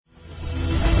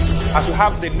As you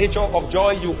have the nature of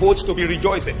joy, you ought to be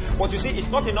rejoicing. But you see, it's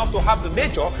not enough to have the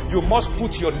nature. You must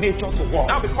put your nature to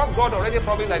work. Now, because God already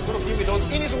promised that He's going to give me those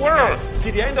in His Word,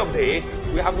 till the end of days,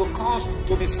 we have no cause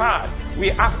to be sad.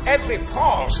 We have every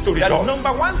cause to rejoice. The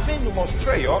number one thing you must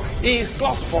treasure is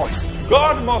God's voice.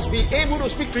 God must be able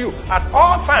to speak to you at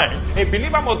all times. A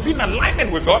believer must be in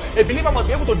alignment with God. A believer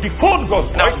must be able to decode God's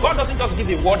voice. God doesn't just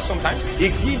give the word sometimes.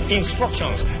 He gives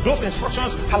instructions. Those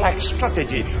instructions are like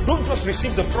strategy. Don't just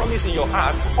receive the promise in your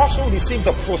heart. Also receive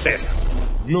the process.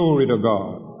 Glory to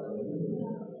God.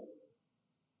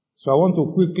 So I want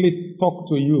to quickly talk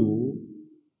to you.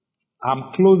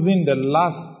 I'm closing the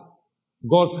last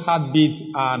God's heartbeat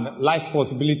and life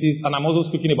possibilities, and I'm also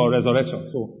speaking about resurrection.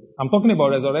 So I'm talking about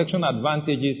resurrection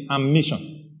advantages and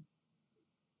mission.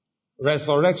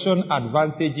 Resurrection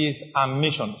advantages and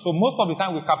mission. So most of the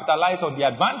time we capitalize on the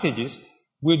advantages.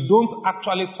 We don't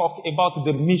actually talk about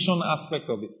the mission aspect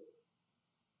of it.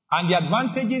 And the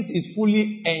advantages is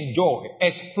fully enjoyed,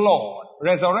 explored.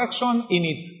 Resurrection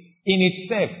in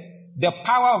itself, the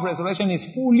power of resurrection is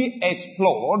fully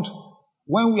explored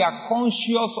when we are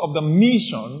conscious of the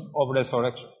mission of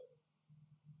resurrection.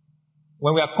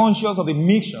 When we are conscious of the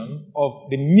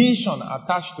mission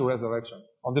attached to resurrection,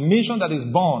 of the mission that is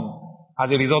born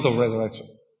as a result of resurrection.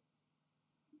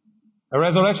 A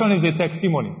resurrection is the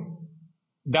testimony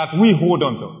that we hold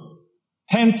on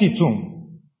to. Empty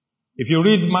tomb. If you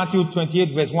read Matthew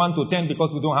 28 verse 1 to 10,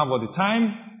 because we don't have all the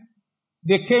time,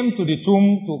 they came to the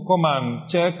tomb to come and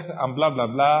check and blah, blah,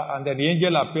 blah, and then the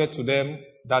angel appeared to them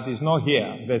that is not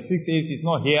here. Verse 6 says he's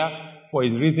not here for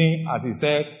his reason, as he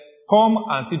said, come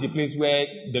and see the place where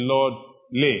the Lord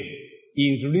lay.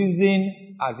 He is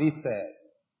risen as he said.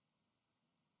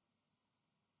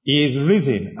 He is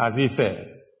risen as he said.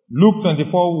 Luke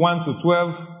 24, 1 to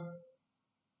 12,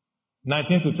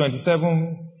 19 to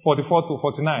 27, 44 to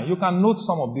 49. You can note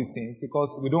some of these things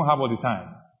because we don't have all the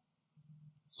time.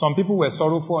 Some people were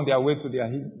sorrowful on their way to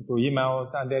emails,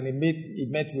 and then he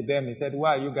met with them. He said,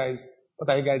 what are you guys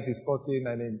discussing?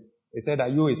 And then they said, are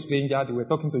you a stranger? They were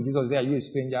talking to Jesus. They said, are you a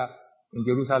stranger in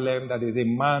Jerusalem? That is a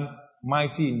man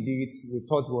mighty indeed. We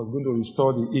thought he was going to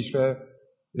restore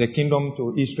the kingdom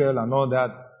to Israel and all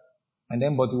that. And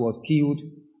then, but he was killed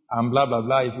and blah, blah,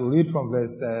 blah. If you read from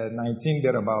verse 19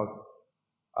 thereabout,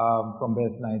 from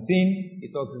verse 19,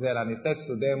 he talks there, and he says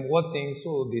to them, what things?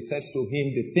 So they said to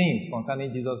him the things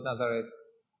concerning Jesus Nazareth.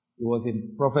 He was a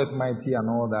prophet mighty and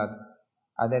all that.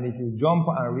 And then if you jump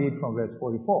and read from verse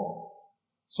 44.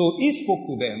 So he spoke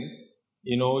to them.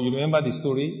 You remember the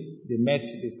story? They met,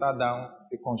 they sat down,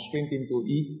 they constrained him to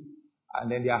eat,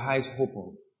 and then their eyes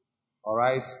opened.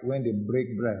 Alright? When they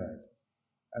break bread.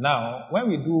 And now, when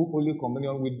we do Holy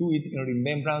Communion, we do it in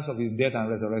remembrance of his death and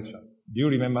resurrection. Do you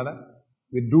remember that?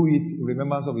 We do it in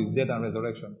remembrance of his death and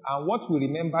resurrection. And what we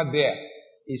remember there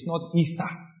is not Easter.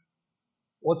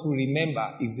 What we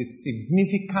remember is the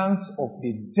significance of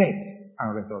the death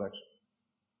and resurrection.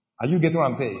 Are you getting what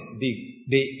I'm saying?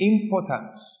 The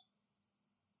importance,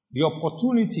 the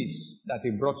opportunities that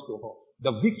he brought to us,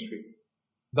 the victory,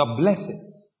 the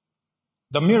blessings,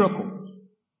 the miracles,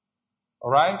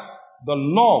 alright? The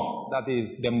love that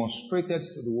is demonstrated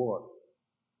to the world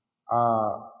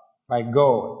by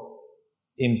God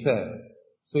himself.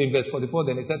 So in verse 44,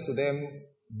 then he said to them,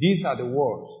 these are the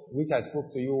words which I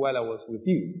spoke to you while I was with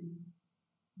you,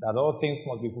 that all things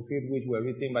must be fulfilled which were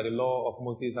written by the law of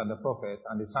Moses and the prophets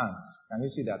and the Psalms. Can you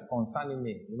see that? Concerning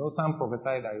me. Some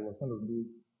prophesied that he was going to do,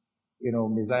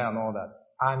 Messiah and all that.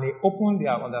 And he opened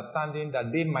their understanding that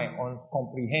they might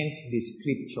comprehend the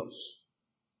scriptures.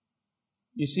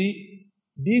 You see,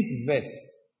 this verse,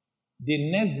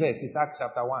 the next verse is Acts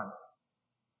chapter 1.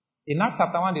 In Acts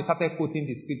chapter 1, they started quoting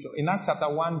the scripture. In Acts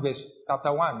chapter 1,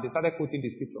 they started quoting the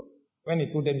scripture. When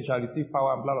he told them you shall receive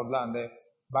power and blah, blah, blah, and the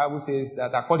Bible says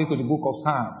that according to the book of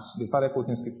Psalms, they started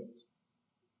quoting scripture.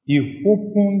 He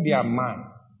opened their mind.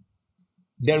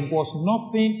 There was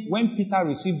nothing, when Peter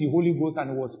received the Holy Ghost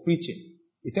and he was preaching,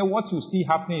 he said what you see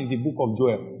happening in the book of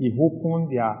Joel. He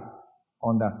opened their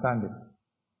understanding.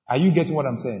 Are you getting what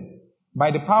I'm saying?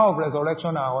 By the power of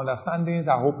resurrection, our understandings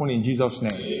are open in Jesus'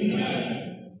 name.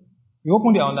 Amen. He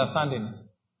opened their understanding.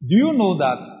 Do you know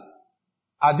that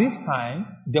at this time,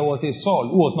 there was a Saul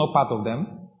who was not part of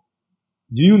them?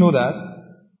 Do you know that?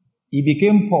 He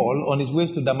became Paul on his way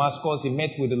to Damascus. He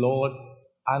met with the Lord,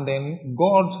 and then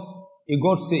he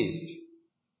got saved.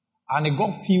 And he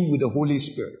got filled with the Holy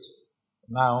Spirit.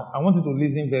 Now, I want you to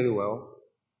listen very well.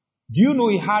 Do you know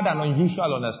he had an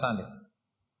unusual understanding?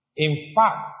 In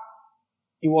fact,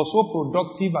 he was so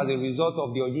productive as a result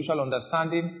of the unusual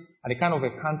understanding and the kind of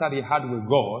encounter he had with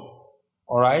God,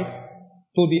 alright,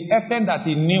 To the extent that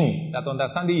he knew that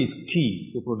understanding is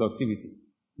key to productivity.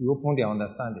 He opened their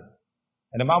understanding.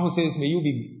 And the Bible says,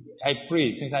 I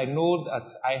pray, since I know that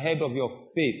I heard of your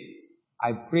faith,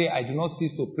 I pray, I do not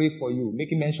cease to pray for you,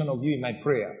 making mention of you in my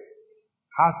prayer,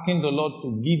 asking the Lord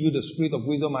to give you the spirit of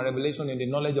wisdom and revelation in the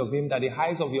knowledge of him, that the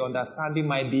eyes of your understanding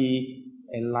might be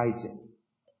enlightened.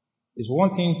 It's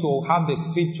one thing to have the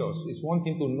scriptures. It's one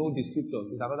thing to know the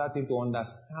scriptures. It's another thing to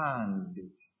understand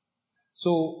it.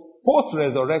 So,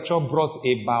 post-resurrection brought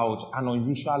about an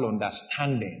unusual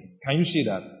understanding. Can you see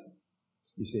that?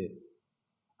 You see,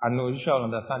 an unusual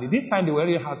understanding. This time they were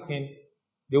really asking,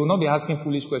 they will not be asking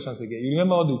foolish questions again. You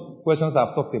remember all the questions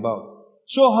I've talked about.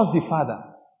 Show us the Father.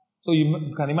 So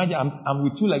you can imagine, I'm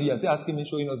with you like you are still asking me,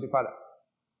 showing us the Father.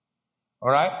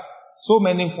 Alright? So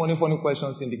many funny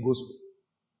questions in the gospel.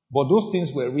 But those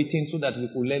things were written so that we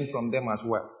could learn from them as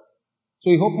well. So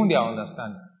he opened their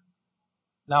understanding.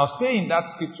 Now stay in that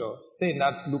scripture. Stay in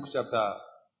that Luke chapter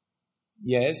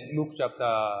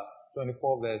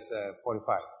 24 verse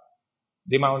 45.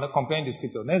 They might compare the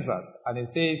scripture. Next verse. And it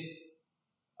says,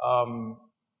 and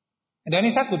then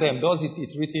he said to them, thus it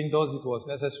is written, thus it was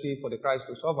necessary for the Christ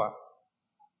to suffer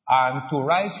and to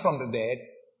rise from the dead,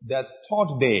 the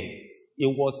third day.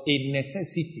 It was a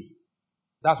necessity.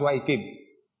 That's why he came.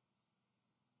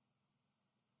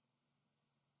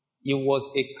 He was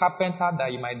a carpenter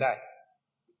that he might die.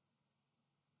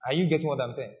 Are you getting what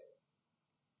I'm saying?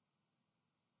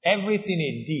 Everything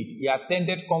he did, he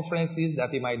attended conferences that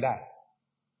he might die.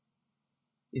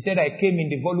 He said, I came in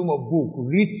the volume of book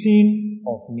written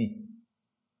of me.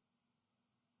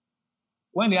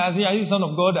 When they asked him, are you the Son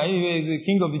of God? Are you the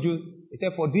King of the Jews? He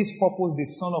said, for this purpose the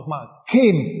Son of Man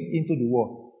came into the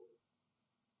world.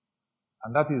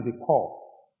 And that is the core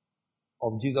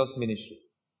of Jesus' ministry.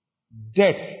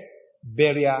 Death,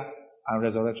 burial, and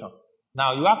resurrection.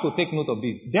 Now, you have to take note of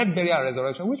this. Death, burial, and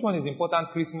resurrection. Which one is important?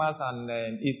 Christmas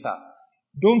and Easter.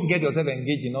 Don't get yourself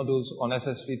engaged in all those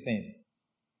unnecessary things.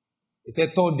 He said,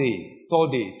 third day,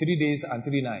 3 days and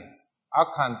 3 nights. How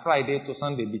can Friday to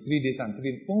Sunday be 3 days and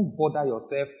 3 nights? Don't bother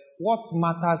yourself. What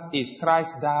matters is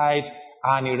Christ died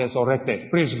and he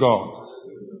resurrected. Praise God.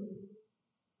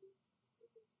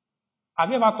 Have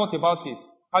you ever thought about it?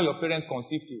 How your parents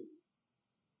conceived you?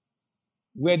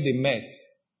 Where they met?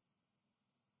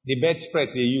 The bedspread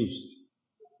they used.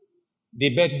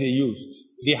 The bed they used.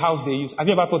 The house they used. Have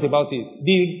you ever thought about it?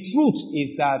 The truth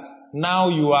is that now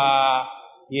you are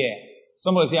here.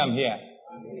 Somebody say, I'm here.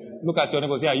 Look at your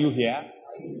neighbor, say, are you here?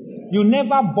 You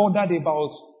never bothered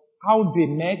about how they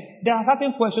met. There are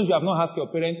certain questions you have not asked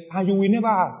your parents and you will never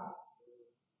ask.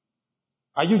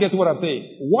 Are you getting what I'm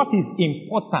saying? What is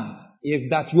important is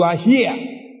that you are here.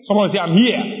 Somebody say, I'm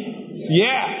here.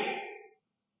 Yeah.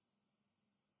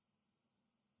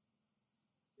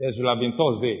 It should have been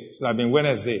Thursday. It should have been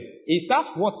Wednesday. That's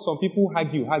what some people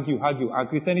argue, and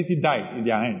Christianity died in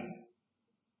their hands.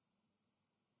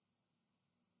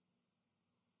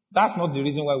 That's not the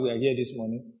reason why we are here this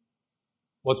morning.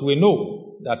 But we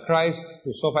know that Christ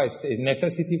to suffer is a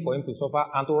necessity for him to suffer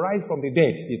and to rise from the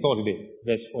dead the third day.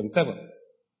 Verse 47.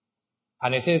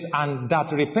 And it says, and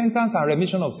that repentance and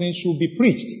remission of sins should be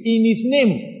preached in his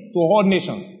name to all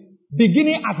nations,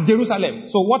 beginning at Jerusalem.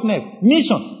 So what next?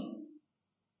 Mission.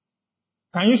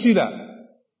 Can you see that?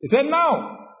 He said,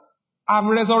 now I'm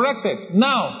resurrected.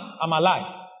 Now I'm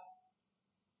alive.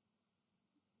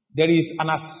 There is an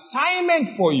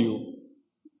assignment for you.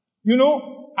 You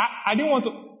know, I didn't want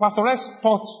to, Pastor Rex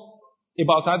taught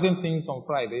about certain things on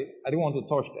Friday. I didn't want to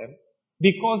touch them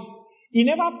because he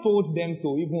never told them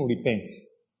to even repent.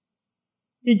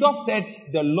 He just said,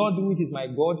 the Lord which is my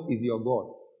God is your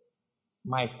God.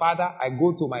 My Father, I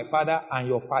go to my Father and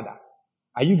your Father.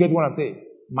 Are you getting what I'm saying?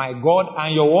 My God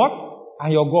and your what?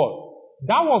 And your God.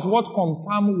 That was what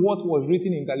confirmed what was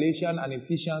written in Galatians and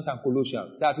Ephesians and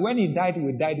Colossians. That when he died,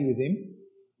 we died with him.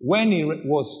 When he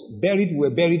was buried, we were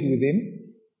buried with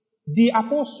him. The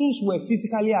apostles were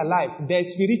physically alive.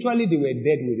 Spiritually, they were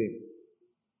dead with him.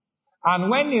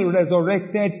 And when he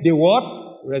resurrected, they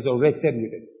what? Resurrected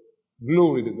with him.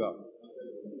 Glory to God.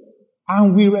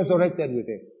 And we resurrected with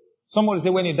him. Somebody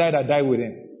say, when he died, I died with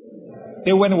him.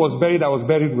 Say, when he was buried, I was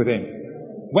buried with him.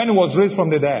 When he was raised from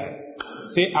the dead,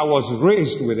 say, I was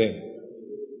raised with him.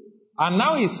 And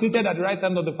now he's seated at the right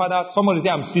hand of the Father. Somebody say,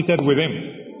 I'm seated with him.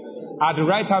 At the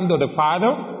right hand of the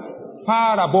Father,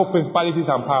 far above principalities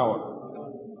and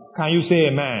power. Can you say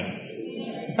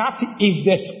amen? That is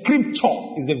the scripture,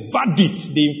 is the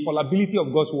verdict, the infallibility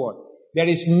of God's word. There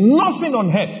is nothing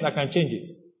on earth that can change it.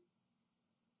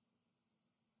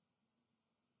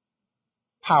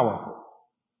 Powerful.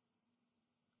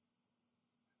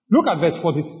 Look at verse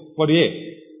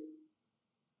 48.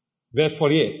 Verse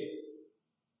 48.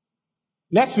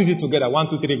 Let's read it together. 1,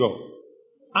 2, 3, go.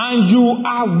 And you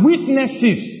are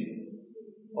witnesses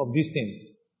of these things.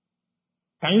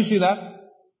 Can you see that?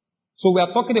 So we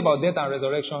are talking about death and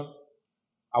resurrection.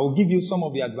 I will give you some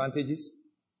of the advantages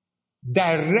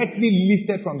directly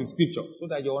lifted from the scripture so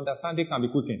that your understanding can be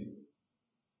quickened.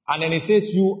 And then it says,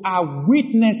 you are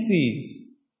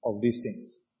witnesses of these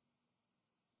things.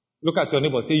 Look at your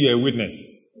neighbor. Say you're a witness.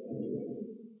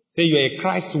 Say you're a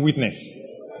Christ witness.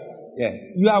 Yes.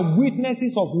 You are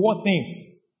witnesses of what things?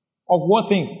 Of what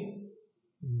things?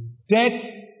 Death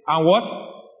and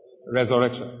what?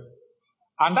 Resurrection.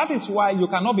 And that is why you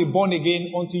cannot be born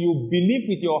again until you believe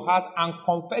with your heart and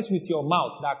confess with your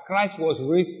mouth that Christ was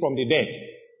raised from the dead.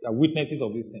 You are witnesses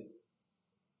of this thing.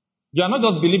 You are not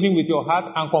just believing with your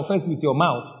heart and confess with your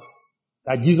mouth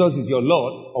that Jesus is your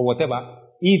Lord or whatever.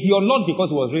 He is your Lord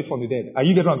because he was raised from the dead. Are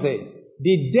you getting what I'm saying?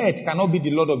 The dead cannot be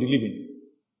the Lord of the living.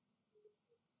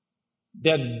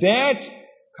 The dead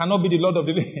cannot be the Lord of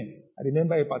the living. I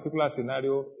remember a particular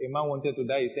scenario. A man wanted to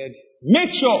die. He said,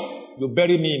 make sure you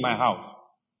bury me in my house.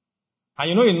 And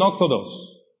you know, in Orthodox,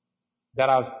 there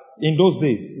are, in those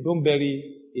days, you don't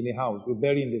bury in a house. You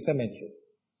bury in the cemetery.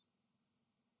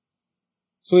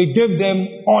 So he gave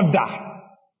them order.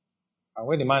 And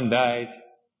when the man died,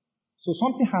 so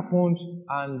something happened,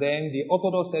 and then the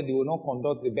Orthodox said they will not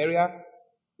conduct the burial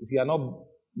if you are not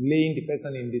laying the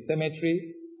person in the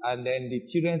cemetery. And then the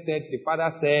children said, the father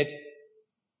said,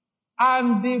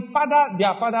 and the father,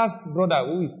 their father's brother,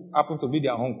 who happened to be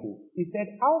their uncle, he said,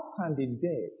 how can the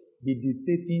dead be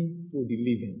dictating to the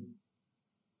living?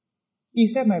 He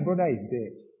said, my brother is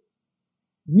dead.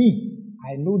 Me,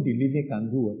 I know the living can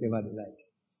do whatever they like.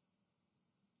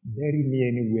 Bury me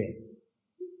anywhere.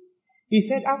 He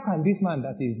said, how can this man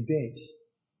that is dead,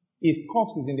 his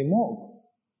corpse is in the morgue,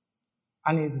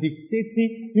 and is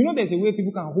dictating? You know, there's a way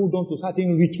people can hold on to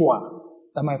certain ritual.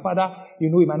 That my father, you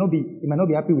know, he might not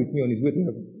be happy with me on his way to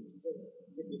heaven.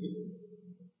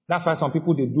 That's why some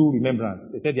people, they do remembrance.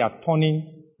 They say they are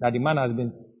turning, that the man has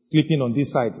been sleeping on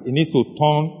this side. He needs to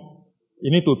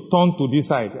turn to this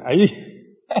side. Are you?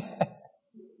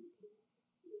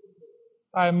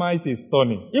 Termite is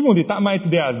turning. Even the termite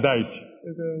there has died.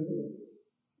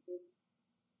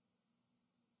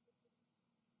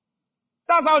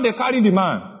 That's how they carry the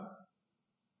man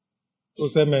to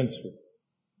cemetery.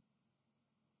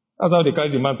 That's how they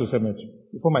carried the man to cemetery.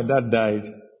 Before my dad died,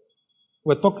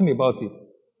 we're talking about it.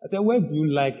 I said, where do you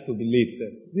like to be laid, sir?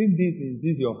 Is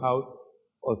this your house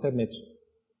or cemetery?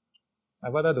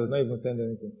 My father does not even send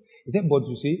anything. He said, but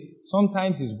you see,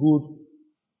 sometimes it's good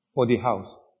for the house.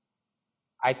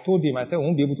 I told him, I said, we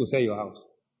won't be able to sell your house.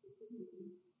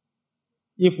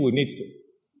 If we need to.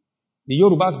 The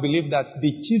Yorubas believe that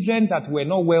the children that were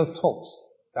not well taught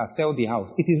that sell the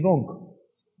house. It is wrong.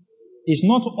 It's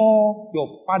not all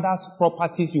your father's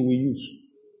properties you will use.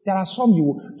 There are some you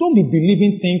will. Don't be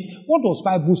believing things. What does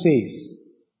Bible says?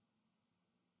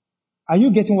 Are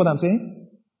you getting what I'm saying?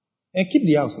 And keep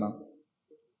the house now.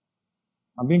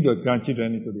 And bring your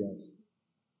grandchildren into the house.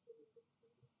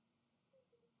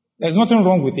 There's nothing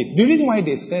wrong with it. The reason why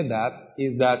they said that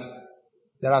is that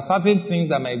there are certain things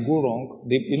that might go wrong.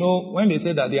 When they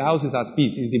say that the house is at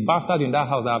peace, it's the bastard in that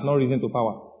house that have no reason to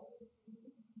power.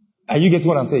 Are you getting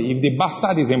what I'm saying? If the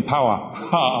bastard is in power,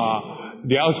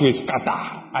 the house will scatter.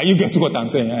 Are you getting what I'm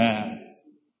saying?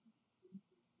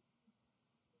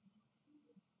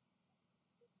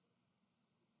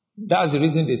 That's the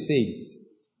reason they say it.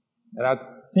 There are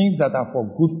things that are for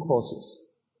good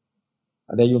causes.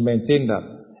 And then you maintain that.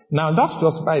 Now, that's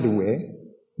just by the way.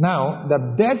 Now,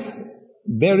 the death,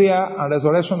 burial, and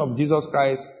resurrection of Jesus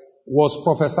Christ was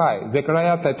prophesied.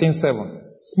 Zechariah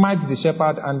 13:7. Smite the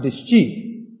shepherd and the sheep.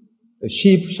 The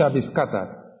sheep shall be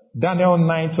scattered. Daniel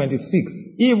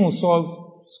 9:26. Even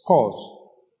saw scores.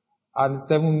 And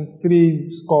 3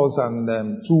 scores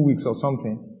and 2 weeks or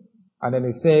something. And then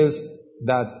it says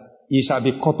that he shall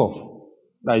be cut off.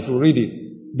 Now if you read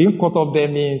it, being cut off there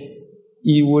means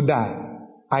he will die.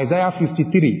 Isaiah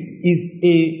 53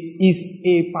 is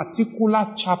a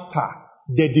particular chapter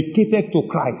dedicated to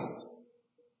Christ.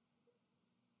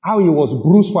 How he was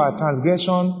bruised for our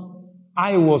transgression,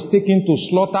 how he was taken to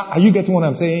slaughter. Are you getting what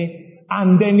I'm saying?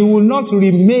 And then he will not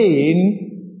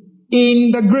remain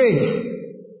in the grave.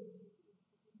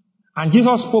 And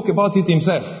Jesus spoke about it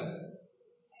himself.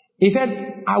 He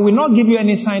said, I will not give you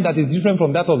any sign that is different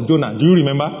from that of Jonah. Do you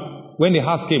remember? When they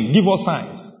asked him, give us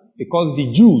signs. Because the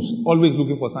Jews always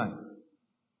looking for signs.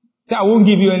 Say, I won't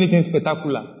give you anything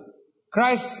spectacular.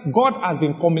 God has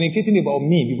been communicating about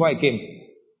me before I came.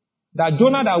 That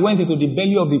Jonah that went into the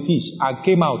belly of the fish and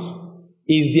came out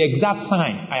is the exact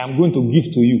sign I am going to give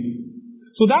to you.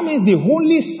 So that means the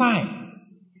only sign,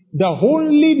 the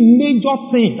only major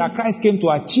thing that Christ came to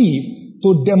achieve,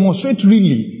 to demonstrate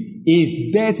really,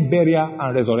 is death, burial,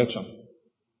 and resurrection.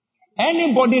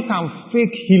 Anybody can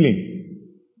fake healing.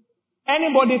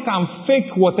 Anybody can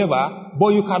fake whatever,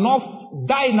 but you cannot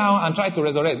die now and try to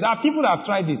resurrect. There are people that have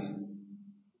tried it.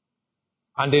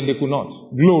 And then they could not.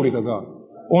 Glory to God.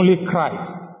 Only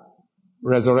Christ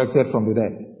resurrected from the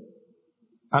dead.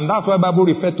 And that's why the Bible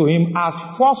referred to him as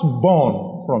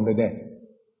firstborn from the dead.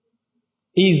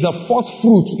 He is the first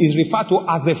fruit, is referred to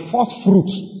as the first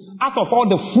fruit. Out of all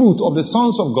the fruit of the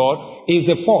sons of God, he is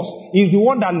the first. He is the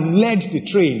one that led the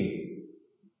train.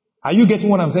 Are you getting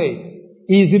what I'm saying?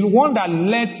 He is the one that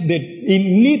leads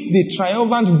the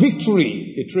triumphant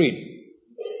victory, the train.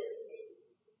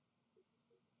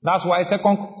 That's why 2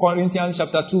 Corinthians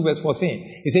chapter 2 verse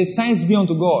 14, it says, thanks be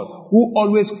unto God, who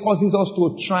always causes us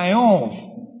to triumph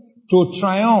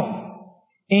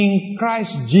in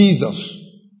Christ Jesus,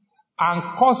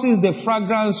 and causes the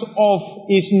fragrance of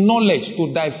his knowledge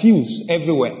to diffuse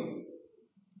everywhere.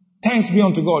 Thanks be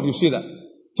unto God, you see that?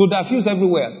 To diffuse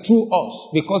everywhere through us,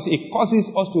 because it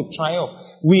causes us to triumph.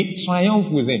 We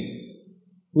triumph with him.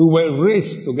 We were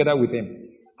raised together with him,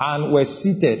 and were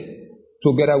seated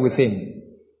together with him.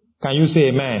 Can you say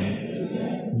amen?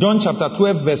 Amen? John chapter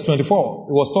 12 verse 24,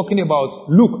 it was talking about,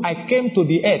 look, I came to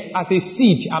the earth as a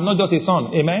seed. I'm not just a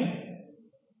son. Amen?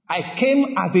 I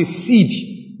came as a seed.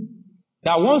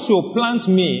 That once you plant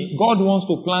me, God wants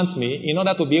to plant me in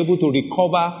order to be able to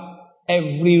recover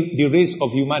the race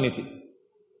of humanity.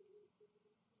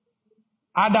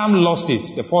 Adam lost it,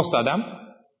 the first Adam.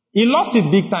 He lost it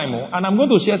big time. And I'm going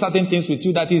to share certain things with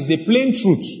you that is the plain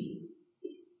truth.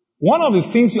 One of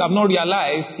the things you have not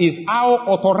realized is how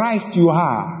authorized you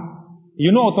are.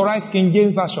 You know authorized King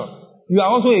James Version. You are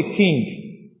also a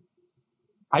king.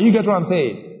 Are you getting what I'm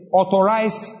saying?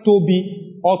 Authorized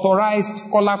Tope, authorized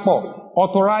Kolapo,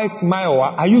 authorized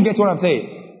Mayowa. Are you getting what I'm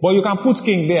saying? But you can put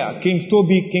king there. King Tope,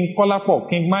 King Kolapo,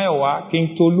 King Mayowa,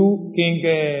 King Tolu, King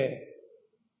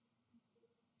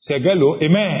Segelo.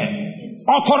 Amen.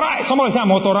 Authorized. Somebody say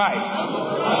I'm authorized.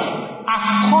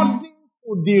 According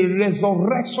to the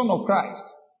resurrection of Christ,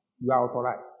 you are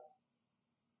authorized.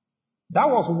 That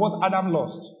was what Adam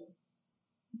lost.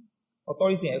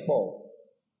 Authority and power.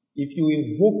 If you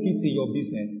invoke it in your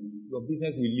business will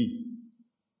live.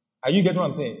 Are you getting what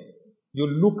I'm saying? You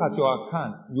look at your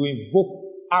account, you invoke.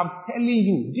 I'm telling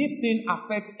you, this thing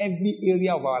affects every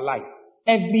area of our life.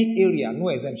 Every area, no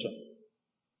exemption.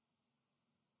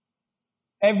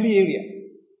 Every area.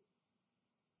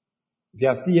 If you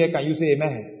are still here, can you say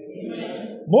amen?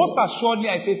 Amen. Most assuredly,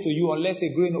 I say to you, unless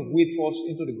a grain of wheat falls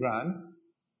into the ground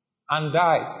and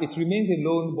dies, it remains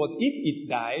alone, but if it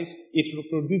dies, it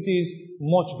reproduces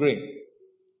much grain.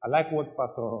 I like what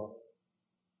Pastor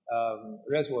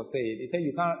Rez was saying. He said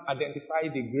you can't identify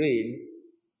the grain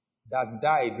that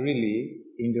died really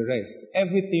in the rest.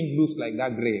 Everything looks like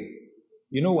that grain.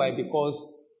 You know why? Because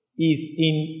it's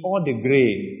in all the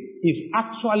grain. It's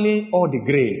actually all the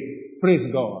grain.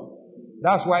 Praise God.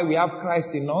 That's why we have Christ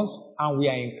in us and we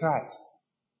are in Christ.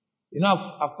 You know,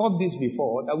 I've taught this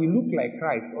before, that we look like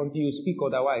Christ until you speak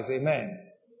otherwise. Amen.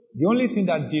 The only thing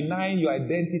that denies your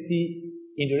identity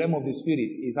in the realm of the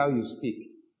Spirit is how you speak.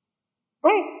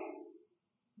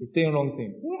 He's saying wrong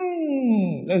thing.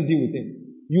 Let's deal with him.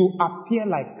 You appear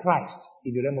like Christ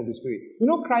in the realm of the Spirit. You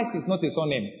know, Christ is not a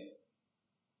surname.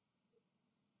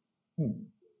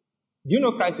 Do you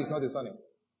know Christ is not a surname?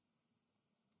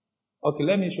 Okay,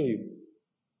 let me show you.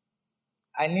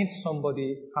 I need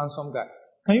somebody, handsome guy.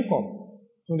 Can you come?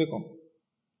 Tunde, come.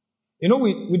 You know,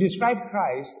 we describe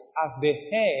Christ as the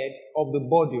head of the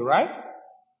body, right?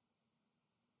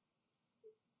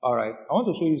 Alright, I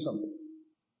want to show you something.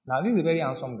 Now, this is a very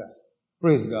handsome guy.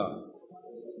 Praise God.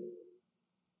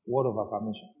 Word of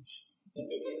affirmation.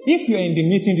 If you are in the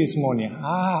meeting this morning,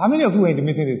 how many of you were in the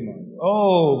meeting this morning?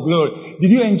 Oh, glory.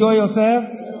 Did you enjoy yourself?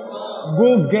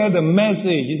 Go get the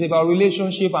message. It's about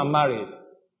relationship and marriage.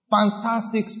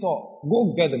 Fantastic stuff.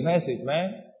 Go get the message,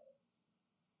 man.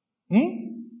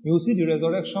 You will see the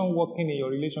resurrection working in your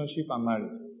relationship and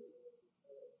marriage.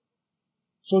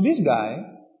 So this guy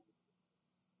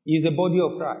is the body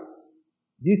of Christ.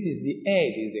 This is the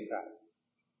head, is the Christ.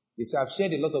 You see, I've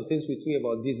shared a lot of things with you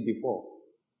about this before.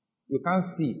 You can't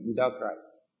see without Christ.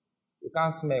 You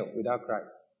can't smell without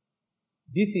Christ.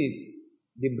 This is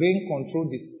the brain control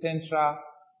the central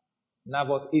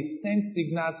nervous. It sends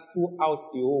signals throughout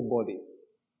the whole body.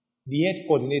 The head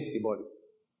coordinates the body.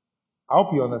 I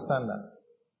hope you understand that.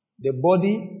 The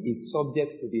body is subject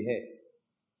to the head.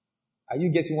 Are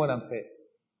you getting what I'm saying?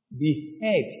 The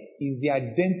head is the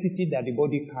identity that the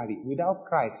body carries. Without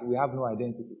Christ, we have no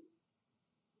identity.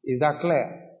 Is that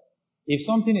clear? If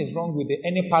something is wrong with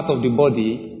any part of the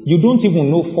body, you don't even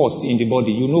know first in the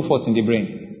body. You know first in the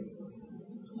brain.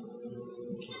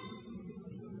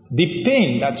 The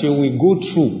pain that you will go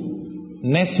through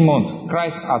next month,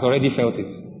 Christ has already felt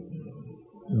it.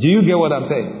 Do you get what I'm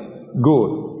saying?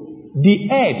 Good. The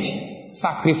head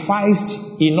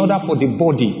sacrificed in order for the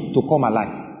body to come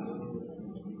alive.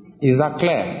 Is that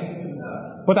clear?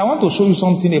 But I want to show you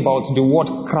something about the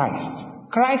word Christ.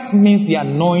 Christ means the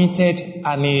anointed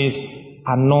and his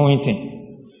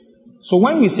anointing. So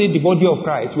when we say the body of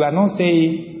Christ, we are not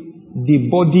saying the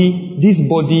body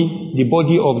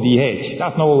of the head.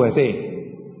 That's not what we're saying.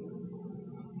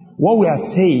 What we are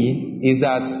saying is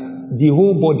that the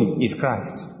whole body is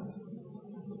Christ.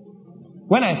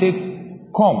 When I say,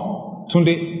 come,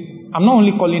 Tunde, I'm not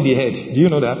only calling the head. Do you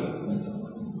know that?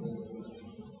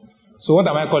 So what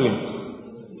am I calling?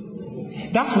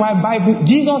 That's why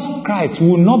Jesus Christ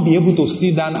will not be able to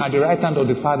sit down at the right hand of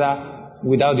the Father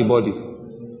without the body.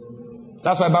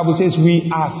 That's why the Bible says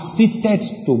we are seated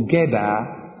together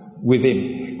with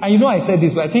him. And you know I said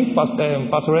this, but I think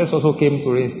Pastor S also came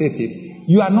to reinstate it.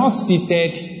 You are not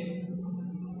seated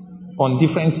on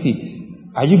different seats.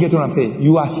 Are you getting what I'm saying?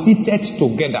 You are seated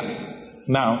together.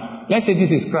 Now, let's say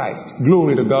this is Christ.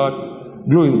 Glory to God.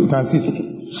 Glory, you can sit.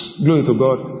 Glory to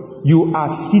God. You are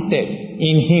seated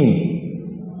in him.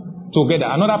 Together,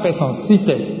 another person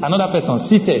seated, another person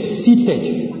seated.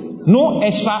 No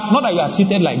extra, not that you are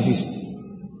seated like this.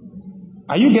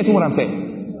 Are you getting what I'm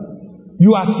saying?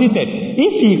 You are seated.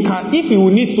 If he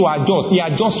will need to adjust, he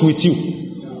adjusts with you.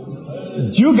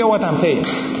 Do you get what I'm saying?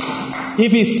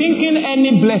 If he's thinking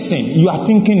any blessing, you are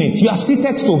thinking it. You are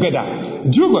seated together.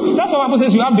 Do you get? That's what the Bible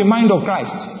says. You have the mind of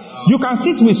Christ. You can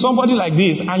sit with somebody like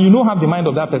this and you don't have the mind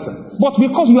of that person. But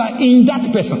because you are in that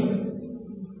person,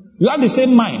 you have the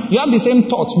same mind. You have the same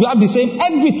thoughts. You have the same,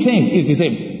 everything is the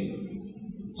same.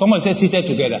 Somebody says seated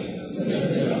together.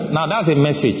 Now that's a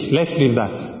message. Let's leave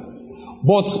that.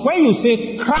 But when you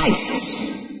say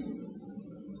Christ,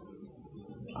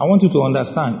 I want you to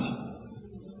understand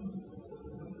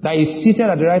that he's seated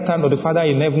at the right hand of the Father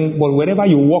in heaven, but wherever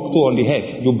you walk to on the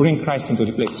earth, you bring Christ into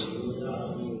the place.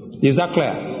 Is that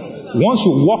clear? Once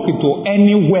you walk into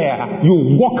anywhere,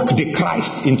 you walk the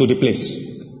Christ into the place.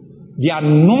 The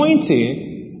anointing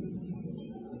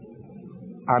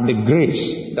and the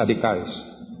grace that he carries.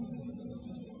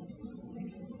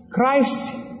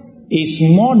 Christ is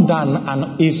more of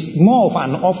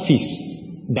an office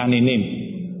than a name.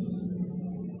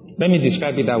 Let me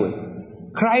describe it that way.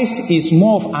 Christ is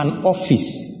more of an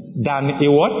office than a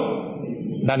what?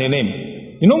 Than a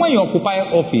name. You know when you occupy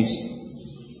an office,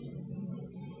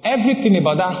 everything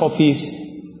about that office,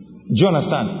 do you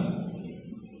understand?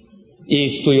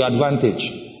 Is to your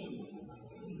advantage.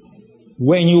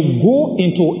 When you go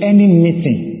into any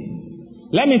meeting,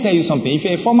 let me tell you something. If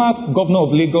you're a former governor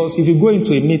of Lagos, if you go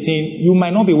into a meeting, you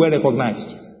might not be well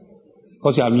recognized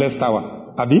because you have left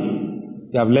power. Abi?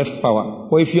 You have left power.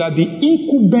 But if you are the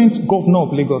incumbent governor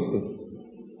of Lagos State,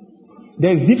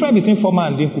 there is difference between former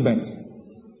and incumbent.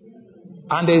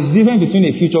 And there is difference between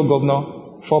a future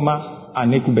governor, former,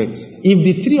 and incumbent. If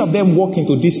the three of them walk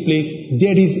into this place,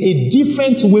 there is a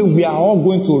different way we are all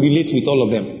going to relate with all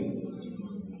of them.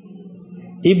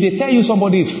 If they tell you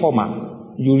somebody is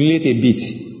former, you relate a bit.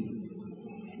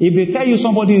 If they tell you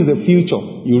somebody is the future,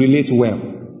 you relate well.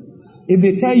 If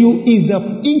they tell you is the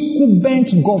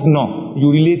incumbent governor,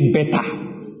 you relate better.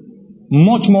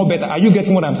 Much more better. Are you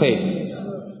getting what I'm saying?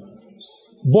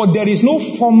 But there is no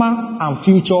former and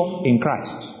future in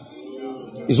Christ.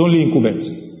 It's only incumbent.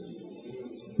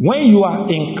 When you are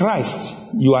in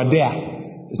Christ, you are there.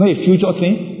 It's not a future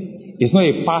thing. It's not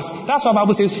a past. That's what the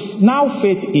Bible says. Now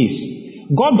faith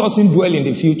is. God doesn't dwell in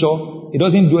the future. He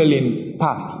doesn't dwell in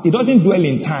past. He doesn't dwell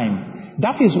in time.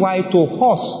 That is why to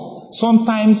us,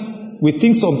 sometimes we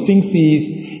think some things is,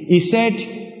 he said,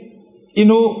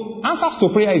 answers to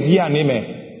prayer is yeah and amen.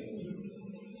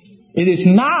 It is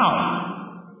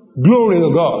now. Glory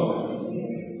to God.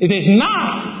 It is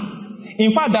now.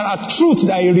 In fact, there are truths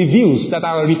that he reveals that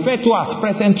are referred to as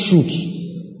present truths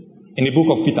in the book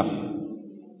of Peter.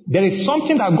 There is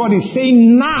something that God is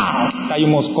saying now that you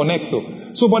must connect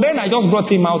to. So, but then I just brought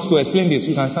him out to explain this.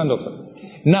 You can stand up, sir.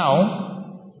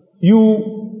 Now,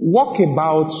 you walk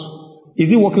about. Is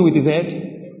he walking with his head?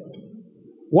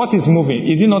 What is moving?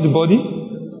 Is it not the body?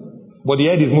 But the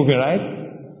head is moving,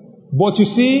 right? But you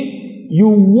see, you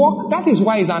walk. That is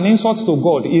why it's an insult to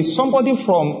God. Is somebody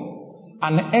from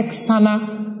an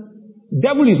external.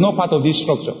 Devil is not part of this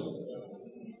structure.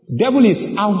 Devil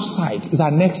is outside. It's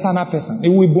an external person. It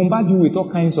will bombard you with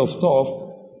all kinds of stuff.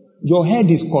 Your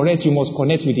head is correct. You must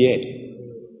connect with the head.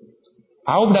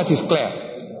 I hope that is clear.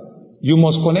 You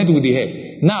must connect with the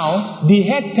head. Now, the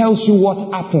head tells you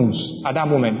what happens at that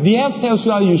moment. The head tells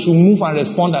you how you should move and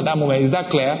respond at that moment. Is that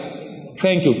clear?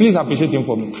 Thank you. Please appreciate him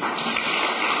for me.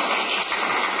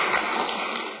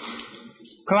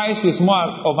 Christ is more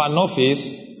of an office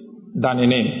than a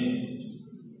name.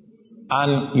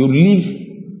 And you live,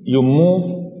 you move,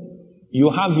 you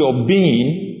have your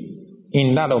being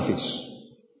in that office.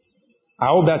 I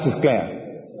hope that is clear.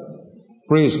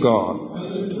 Praise God.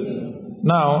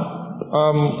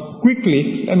 Now,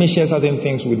 quickly, let me share certain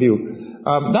things with you.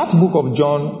 That book of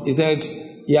John, he said,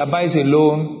 he abides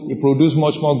alone, he produces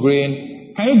much more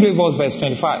grain. Can you give us verse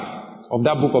 25 of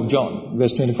that book of John?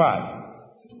 Verse 25.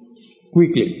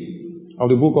 Quickly, of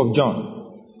the book of John.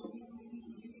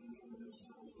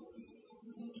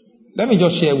 Let me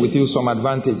just share with you some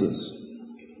advantages.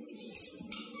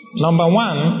 Number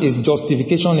one is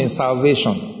justification in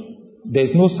salvation. There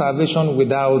is no salvation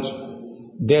without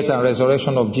death and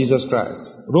resurrection of Jesus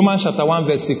Christ. Romans chapter 1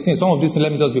 verse 16. Some of these,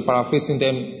 let me just be paraphrasing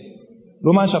them.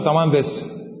 Romans chapter 1 verse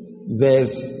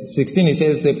 16, it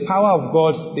says, the power of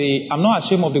God, I'm not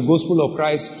ashamed of the gospel of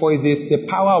Christ, for it is the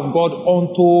power of God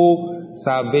unto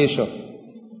salvation.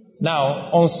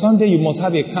 Now, on Sunday, you must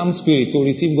have a calm spirit to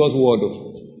receive God's word.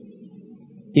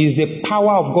 Is the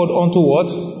power of God unto what?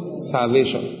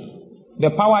 Salvation.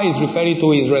 The power is referring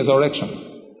to his resurrection.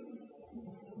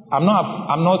 I'm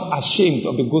not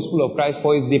ashamed of the gospel of Christ,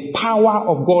 for it's the power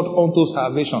of God unto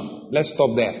salvation. Let's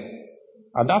stop there.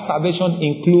 And that salvation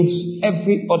includes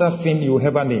every other thing you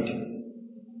ever need.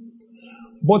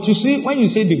 But you see, when you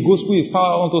say the gospel is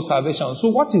power unto salvation,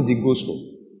 so what is the gospel?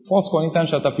 1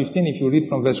 Corinthians chapter 15, if you read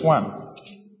from verse 1.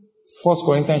 1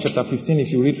 Corinthians chapter 15,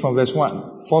 if you read from verse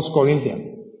 1. 1 Corinthians.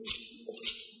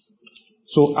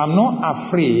 So I'm not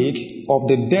afraid of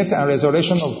the death and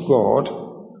resurrection of God,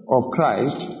 of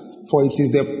Christ, for it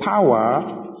is the power.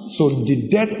 So the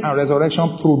death and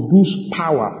resurrection produce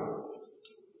power.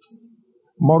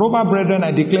 Moreover, brethren,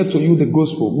 I declare to you the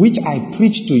gospel which I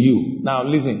preach to you. Now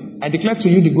listen, I declare to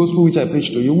you the gospel which I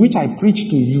preach to you, which I preach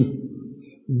to you,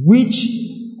 which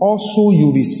also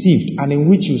you received and in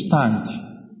which you stand.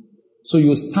 So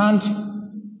you stand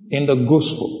in the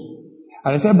gospel.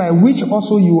 And I said, by which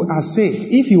also you are saved,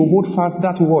 if you hold fast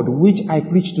that word which I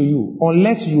preach to you,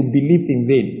 unless you believed in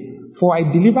vain. For I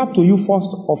delivered to you first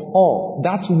of all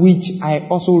that which I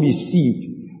also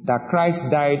received, that Christ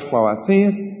died for our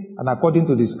sins, and according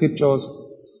to the scriptures,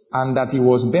 and that he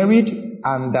was buried,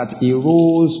 and that he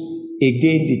rose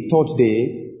again the third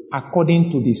day,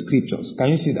 according to the scriptures. Can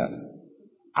you see that?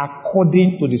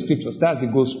 According to the scriptures. That's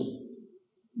the gospel.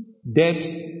 Death,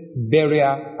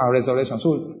 burial, and resurrection.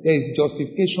 So there is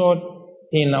justification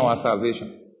in our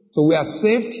salvation. So we are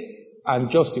saved and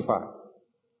justified.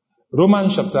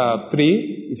 Romans chapter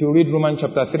 3, if you read Romans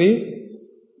chapter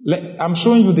 3, I'm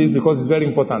showing you this because it's very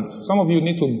important. Some of you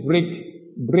need to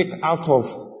break out of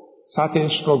certain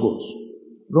struggles.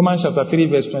 Romans chapter 3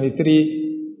 verse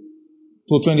 23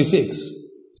 to 26.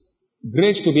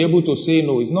 Grace to be able to say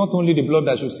no. It's not only the blood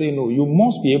that should say no. You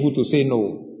must be able to say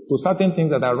no to certain things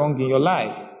that are wrong in your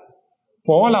life.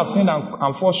 For all have sinned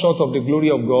and fall short of the glory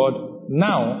of God.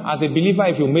 Now, as a believer,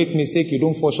 if you make mistake, you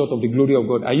don't fall short of the glory of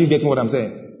God. Are you getting what I'm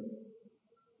saying?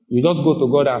 You just go to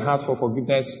God and ask for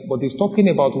forgiveness. But it's talking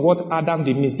about what Adam,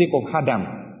 the mistake of Adam.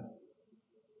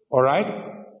 Alright?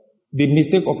 The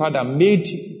mistake of Adam made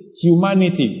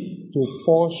humanity to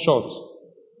fall short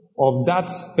of that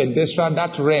pedestal,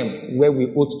 that realm where we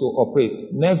ought to operate.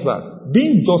 Next verse.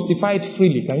 Being justified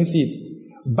freely, can you see it?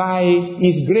 By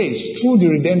his grace, through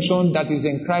the redemption that is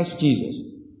in Christ Jesus.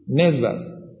 Next verse.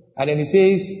 And then he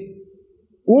says,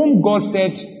 whom God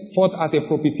set forth as a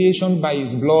propitiation by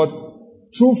his blood,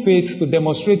 through faith to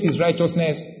demonstrate his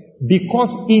righteousness,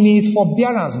 because in his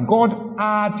forbearance God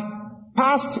had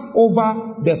passed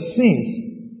over the sins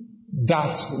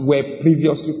that were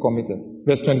previously committed.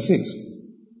 Verse 26.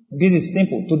 This is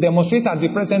simple. To demonstrate at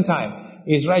the present time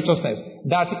his righteousness,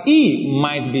 that he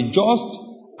might be just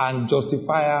and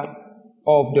justifier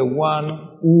of the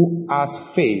one who has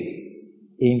faith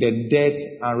in the death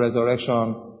and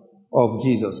resurrection of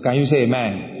Jesus. Can you say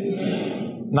amen?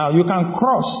 Amen. Now you can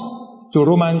cross to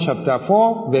Romans chapter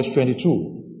 4 verse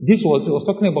 22. It was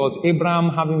talking about Abraham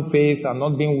having faith and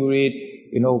not being worried.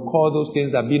 Call those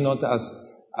things that be not as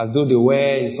though they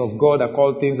were. It's of God that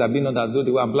called things that be not as though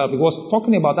they were. Blah. It was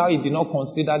talking about how he did not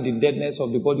consider the deadness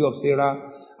of the body of Sarah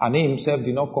And he himself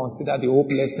did not consider the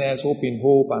hopelessness, hope in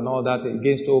hope and all that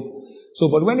against hope. So,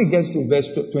 but when it gets to verse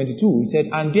 22, he said,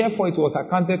 and therefore it was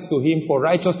accounted to him for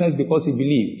righteousness because he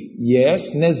believed.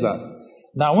 Yes, next verse.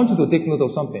 Now I want you to take note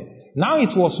of something. Now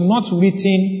it was not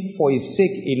written for his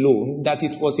sake alone that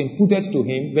it was imputed to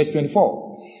him, verse 24.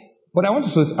 But I want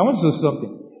to say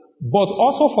something. But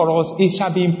also for us it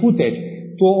shall be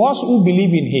imputed. To us who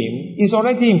believe in him is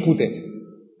already imputed.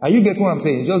 Are you getting what I'm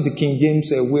saying? Just the King James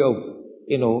way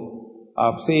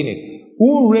of saying it.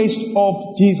 Who raised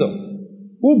up Jesus?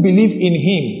 Who believe in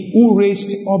him? Who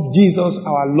raised up Jesus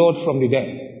our Lord from the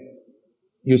dead?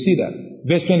 You see that?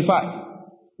 Verse 25.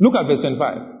 Look at verse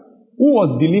 25. Who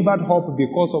was delivered up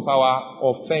because of our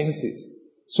offenses.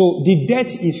 So the death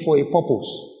is for a purpose.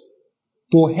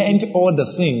 To end all the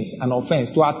sins and offense.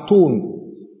 To atone.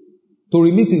 To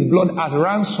release his blood as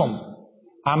ransom.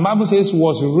 And Bible says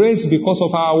was raised because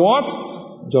of our what?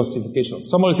 Justification.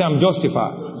 Somebody say I'm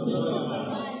justified.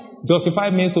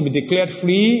 Justified means to be declared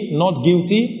free, not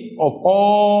guilty of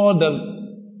all the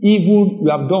evil you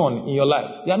have done in your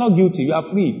life. You are not guilty. You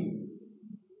are free.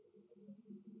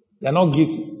 You are not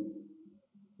guilty.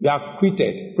 You are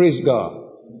acquitted. Praise God.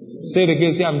 Say it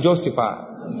again. Say, I'm justified.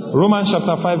 Romans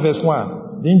chapter 5 verse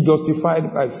 1. Being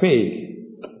justified by faith.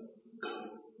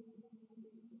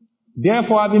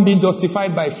 Therefore, having been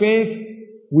justified by faith,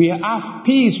 we have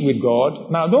peace with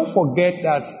God. Now, don't forget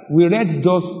that we read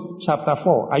just chapter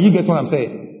 4. Are you getting what I'm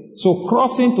saying? So,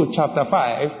 crossing to chapter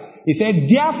 5, he said,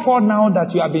 therefore, now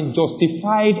that you have been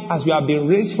justified as you have been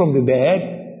raised from the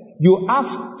dead, you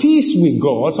have peace with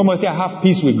God. Somebody say, I have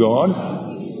peace with God.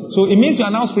 So it means you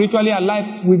are now spiritually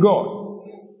alive with God.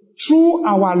 Through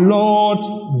our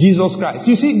Lord Jesus Christ.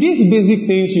 You see, these basic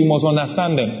things, you must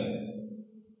understand them.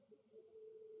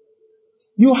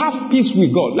 You have peace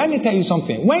with God. Let me tell you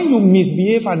something. When you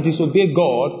misbehave and disobey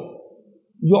God,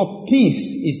 your peace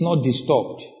is not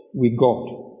disturbed with God.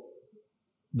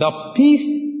 The peace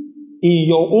in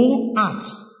your own heart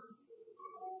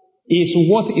is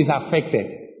what is affected.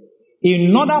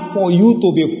 In order for you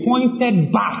to be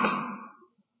pointed back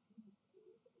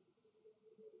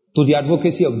to the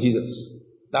advocacy of Jesus.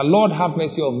 That Lord have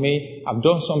mercy on me. I've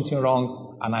done something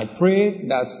wrong. And I pray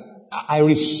that I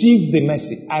receive the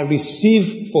mercy. I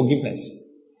receive forgiveness.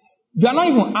 You are not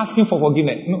even asking for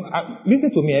forgiveness. No,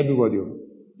 listen to me, everybody.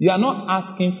 You are not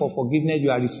asking for forgiveness.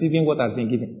 You are receiving what has been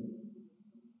given.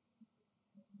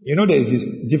 You know there is this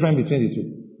difference between the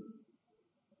two.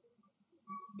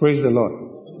 Praise the Lord.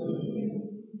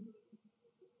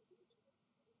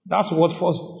 That's what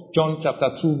 1 John chapter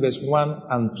 2 verse 1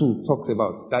 and 2 talks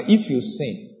about. That if you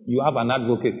sin, you have an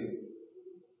advocate.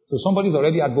 So somebody is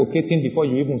already advocating before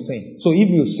you even sin. So if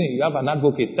you sin, you have an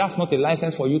advocate. That's not a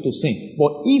license for you to sin.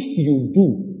 But if you do,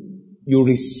 you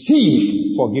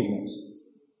receive forgiveness.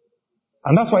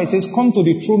 And that's why it says, come to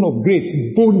the throne of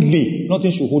grace boldly.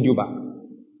 Nothing should hold you back.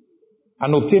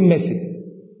 And obtain mercy.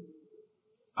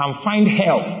 And find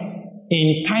help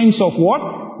in times of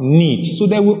what? Need. So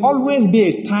there will always be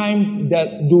a time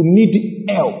that you need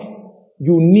help.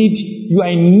 You are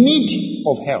in need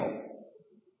of help.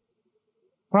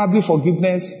 Probably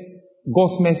forgiveness,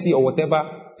 God's mercy or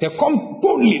whatever. Say, come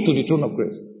boldly to the throne of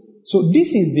grace. So this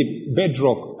is the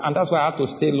bedrock. And that's why I have to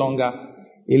stay longer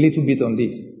a little bit on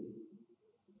this.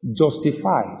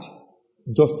 Justified.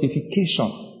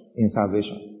 Justification in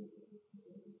salvation.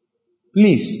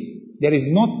 Please, there is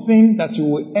nothing that you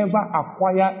will ever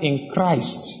acquire in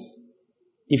Christ.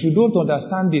 If you don't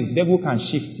understand this, devil can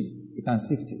shift you. He can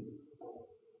sift you.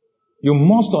 You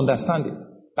must understand it.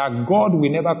 That God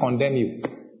will never condemn you.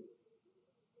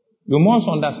 You must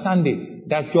understand it.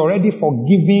 That you're already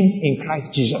forgiven in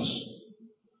Christ Jesus.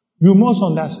 You must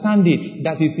understand it.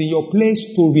 That it's in your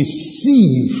place to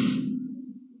receive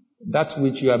that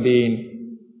which you are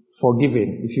being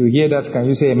forgiven. If you hear that, can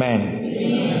you say amen?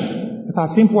 Amen. It's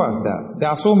as simple as that. There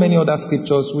are so many other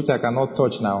scriptures which I cannot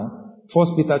touch now.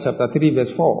 1 Peter chapter 3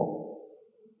 verse 4.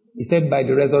 He said, by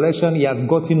the resurrection he has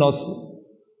gotten us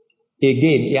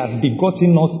again. He has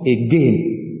begotten us again.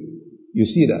 You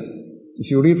see that? If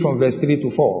you read from verse 3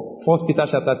 to 4. 1 Peter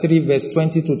chapter 3 verse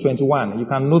 20 to 21. You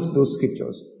can note those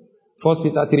scriptures. 1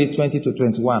 Peter 3 20 to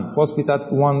 21. 1 Peter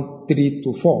 1 3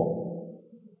 to 4.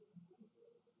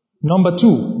 Number 2,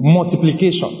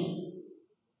 multiplication.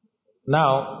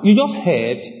 Now, you just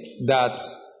heard that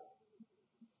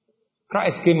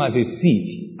Christ came as a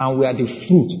seed and we are the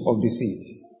fruit of the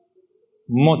seed.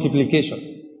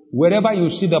 Multiplication. Wherever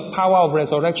you see the power of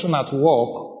resurrection at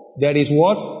work, there is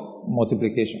what?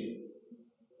 Multiplication.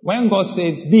 When God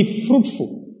says, be fruitful.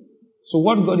 So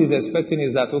what God is expecting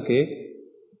is that, okay,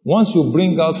 once you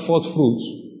bring out forth fruits,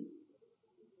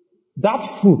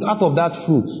 That fruit, out of that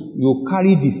fruit, you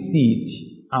carry the seed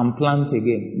and plant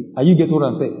again. Are you getting what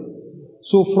I'm saying?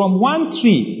 So from one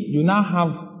tree, you now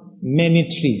have many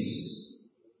trees.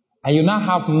 And you now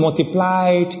have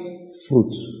multiplied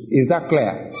fruits. Is that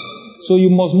clear? So you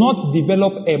must not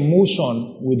develop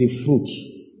emotion with the fruit.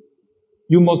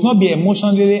 You must not be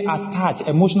emotionally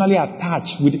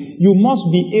attached with. You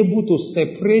must be able to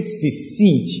separate the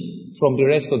seed from the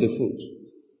rest of the fruit.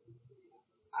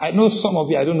 I know some of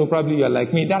you, I don't know, probably you are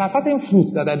like me. There are certain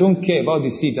fruits that I don't care about the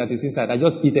seed that is inside. I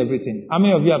just eat everything. How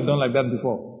many of you have done like that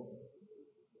before?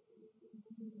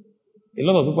 A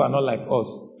lot of people are not like us.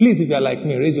 Please, if you are like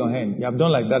me, raise your hand. You have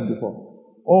done like that before.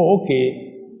 Oh, okay.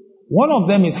 One of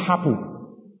them is apple.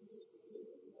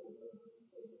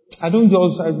 I don't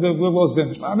just, I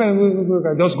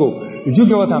just go. Did you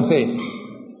get what I'm saying?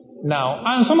 Now,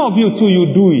 and some of you too,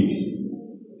 you do it.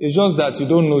 It's just that you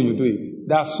don't know you do it.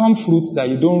 There are some fruits that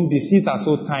you don't, the seeds are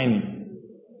so tiny.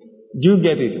 Do you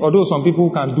get it? Although some people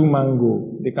can do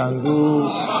mango, they can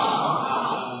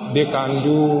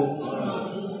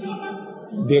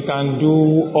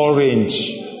do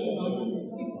orange.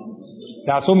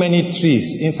 There are so many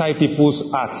trees inside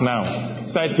people's hearts now,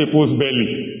 inside people's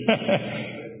belly.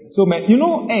 So, you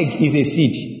know, egg is a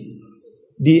seed.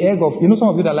 The egg of, you know, some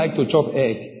of you that like to chop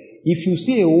egg. If you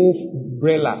see a whole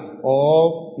umbrella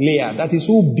or layer that is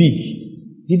so big,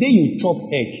 the day you chop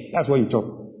egg, that's what you chop.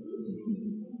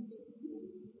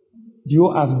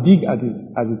 You as big as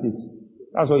it is.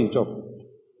 That's what you chop.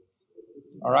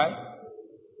 Alright?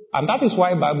 And that is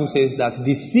why the Bible says that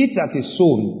the seed that is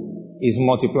sown is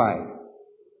multiplied.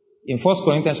 In 1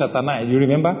 Corinthians chapter 9, you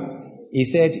remember? He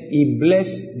said, He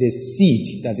blessed the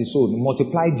seed that is sown,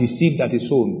 multiplied the seed that is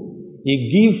sown. He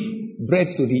gave bread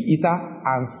to the eater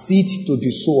and seed to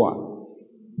the sower.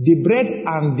 The bread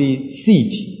and the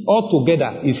seed all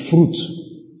together is fruit.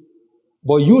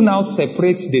 But you now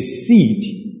separate the seed.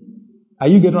 Are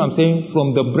you getting what I'm saying?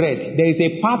 From the bread. There is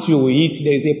a part you will eat,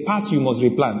 there is a part you must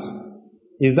replant.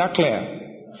 Is that clear?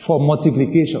 For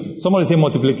multiplication. Somebody say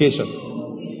multiplication.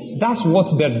 That's what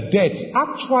the death,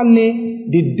 actually,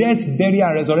 the death, burial,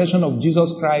 and resurrection of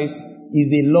Jesus Christ is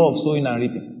the law of sowing and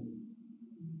reaping.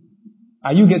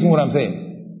 Are you getting what I'm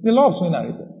saying? The law of sowing and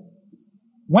reaping.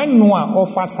 When Noah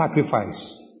offered sacrifice,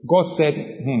 God said,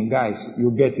 guys,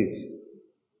 you get it.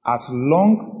 As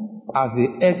long as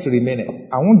the earth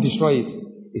remaineth, I won't destroy it.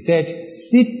 He said,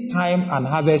 seed time and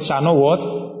harvest shall not what?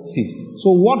 Cease.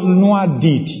 So what Noah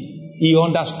did, he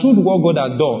understood what God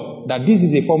had done, that this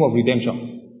is a form of redemption.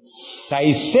 That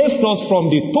He saved us from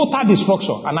the total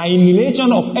destruction and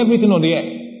annihilation of everything on the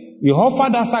earth. We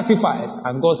offered that sacrifice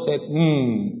and God said,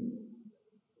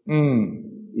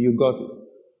 you got it.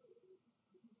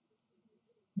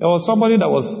 There was somebody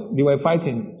they were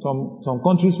fighting. Some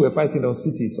countries were fighting, or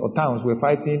cities or towns were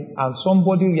fighting, and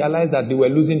somebody realized that they were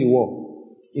losing the war.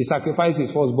 He sacrificed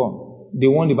his firstborn. They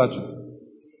won the battle.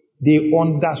 They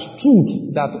understood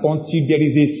that until there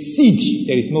is a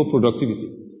siege, there is no productivity.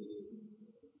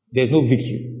 There is no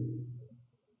victory.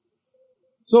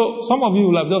 So some of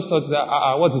you will have just thought,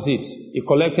 what is it? He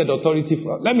collected authority.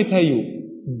 Let me tell you,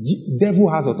 devil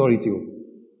has authority.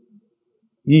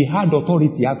 He had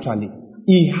authority actually.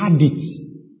 He had it.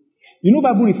 You know,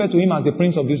 Bible referred to him as the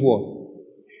prince of this world.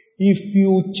 If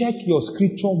you check your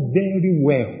scripture very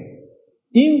well,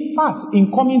 in fact,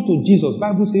 in coming to Jesus,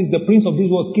 Bible says the prince of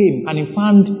this world came and he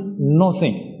found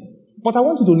nothing. But I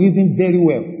want you to reason very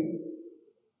well.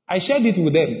 I shared it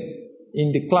with them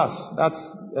in the class, that's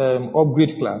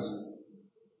upgrade class,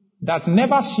 that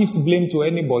never shift blame to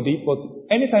anybody, but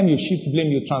anytime you shift blame,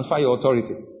 you transfer your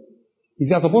authority. If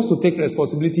you are supposed to take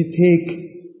responsibility, take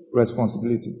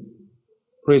responsibility.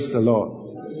 Praise the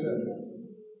Lord.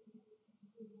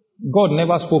 God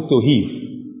never spoke to Eve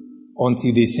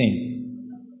until they sinned.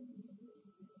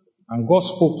 And God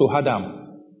spoke to Adam.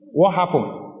 What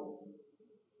happened?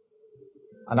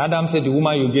 And Adam said, the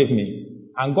woman you gave me.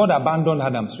 And God abandoned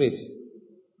Adam straight.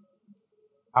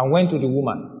 And went to the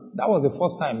woman. That was the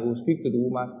first time he would speak to the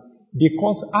woman.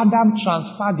 Because Adam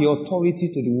transferred the authority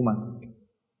to the woman.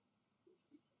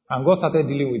 And God started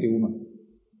dealing with the woman.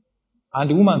 And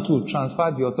the woman too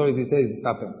transferred the authority, says the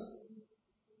serpent.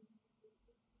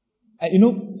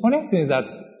 And funny thing is that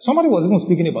somebody was even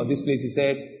speaking about this place. He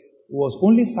said, it was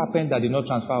only serpent that did not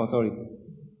transfer authority.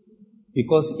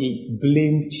 Because he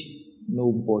blamed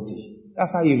nobody.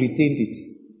 That's how he retained it.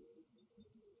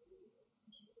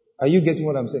 Are you getting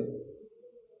what I'm saying?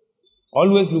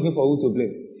 Always looking for who to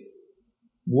blame.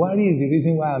 Worry is the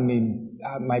reason why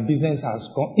my business has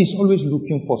gone. It's always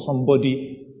looking for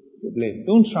somebody to blame.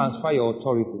 Don't transfer your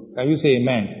authority. Can you say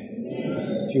amen?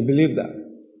 Amen. If you believe that.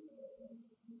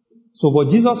 So, but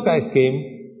Jesus Christ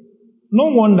came. No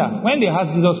wonder, when they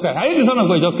asked Jesus Christ, are you the Son of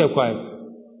God? He just kept quiet.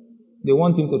 They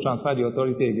want him to transfer the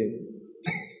authority again.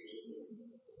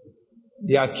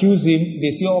 They accuse him.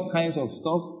 They see all kinds of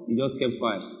stuff. He just kept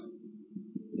quiet.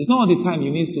 It's not all the time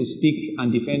you need to speak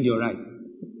and defend your rights.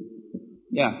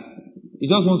 Yeah. You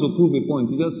just want to prove a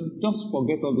point. You just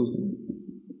forget all those things.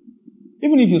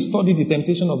 Even if you study the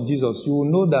temptation of Jesus, you will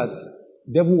know that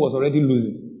the devil was already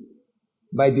losing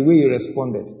by the way he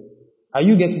responded. Are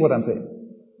you getting what I'm saying?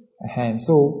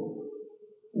 So,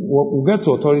 we'll get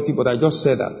to authority, but I just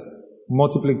said that.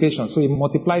 Multiplication. So he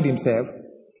multiplied himself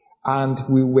and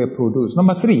we were produced.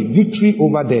 Number 3, victory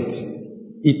over death.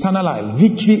 Eternal life.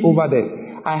 Victory over death.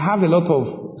 I have a lot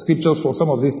of scriptures for some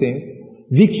of these things.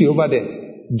 Victory over death.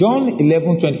 John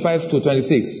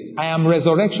 11:25-26. I am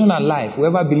resurrection and life.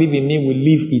 Whoever believes in me will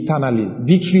live eternally.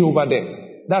 Victory over death.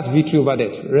 That's victory over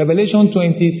death. Revelation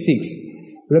 26.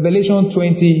 Revelation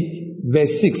 20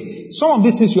 verse 6. Some of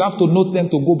these things you have to note them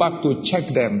to go back to check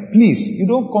them. Please, you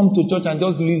don't come to church and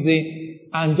just listen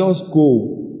and just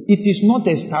go. It is not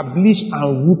established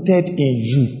and rooted in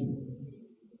you.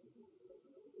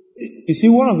 You see,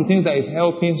 one of the things that is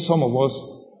helping some of us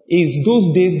is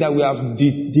those days that we have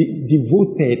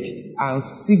devoted and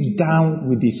sit down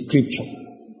with the scripture.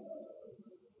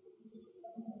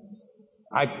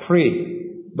 I pray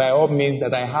by all means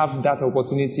that I have that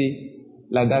opportunity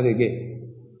like that again.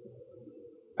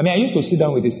 I mean, I used to sit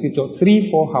down with the scripture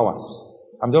 3-4 hours.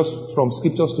 I'm just from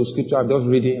scriptures to scripture. I'm just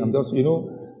reading. I'm just,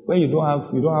 when you don't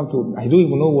have to, I don't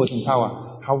even know what's in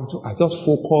power. I just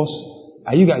focus.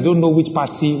 I don't know which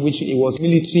party, which it was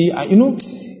military.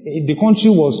 The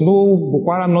country was no Boko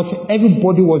Haram, nothing.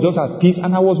 Everybody was just at peace,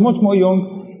 and I was much more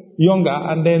younger,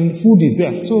 and then food is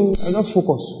there. So I just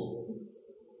focus.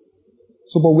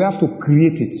 So, but we have to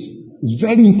create it. It's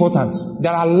very important.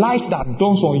 There are lights that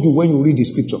dawns on you when you read the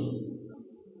scripture.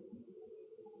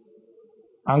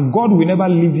 And God will never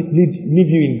leave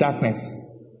you in darkness.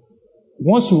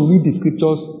 Once you read the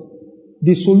scriptures,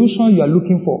 the solution you are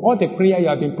looking for, all the prayer you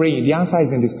have been praying, the answer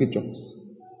is in the scripture.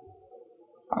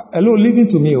 Hello, listen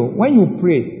to me. When you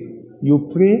pray,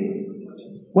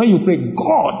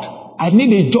 God, I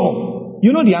need a job.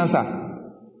 You know the answer?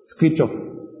 Scripture.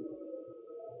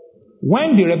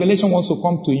 When the revelation wants to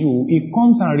come to you, it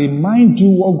comes and reminds you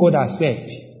what God has said.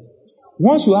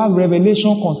 Once you have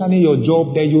revelation concerning your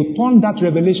job, then you turn that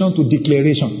revelation to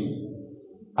declaration.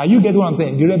 Are you getting what I'm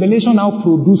saying? The revelation now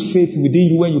produces faith within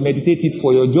you when you meditate it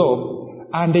for your job,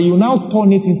 and then you now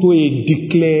turn it into a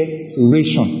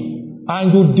declaration. And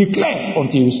you declare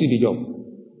until you see the job.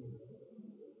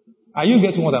 Are you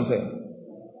getting what I'm saying?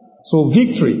 So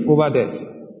victory over death.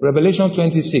 Revelation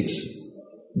 26.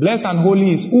 Blessed and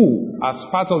holy is who, as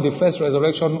part of the first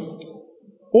resurrection,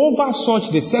 over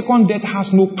such the second death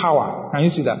has no power. Can you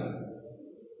see that?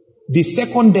 The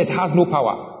second death has no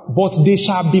power. But they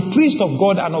shall be priests of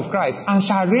God and of Christ, and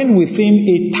shall reign with him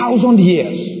 1,000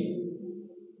 years.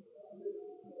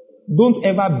 Don't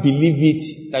ever believe it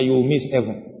that you will miss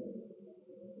heaven.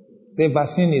 Say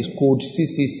vaccine is called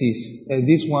 666.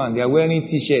 This one, they are wearing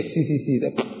t-shirts,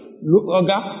 666. Look,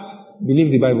 Oga,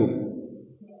 believe the Bible.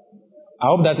 I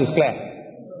hope that is clear.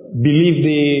 Believe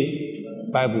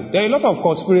the Bible. There are a lot of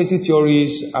conspiracy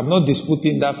theories. I'm not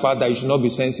disputing that fact that you should not be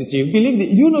sensitive. Believe do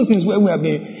you know since when we have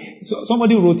been,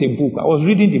 somebody wrote a book. I was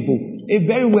reading the book. A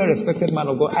very well-respected man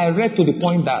of God. I read to the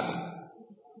point that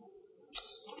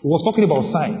he was talking about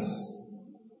science.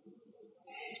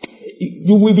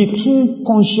 You will be too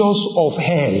conscious of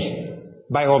hell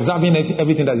by observing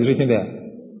everything that is written there.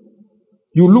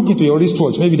 You look into your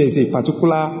wristwatch, maybe there is a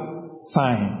particular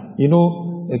sign. They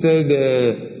said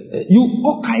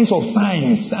all kinds of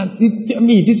signs. And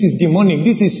this is demonic.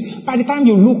 This is, by the time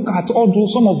you look at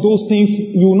some of those things,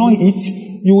 you will not eat,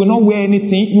 you will not wear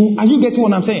anything. Are you getting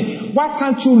what I'm saying? Why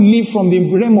can't you live from the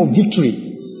realm of victory?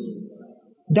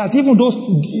 That even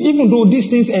though these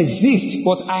things exist,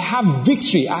 but I have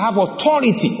victory, I have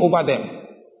authority over them.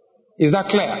 Is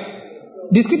that clear?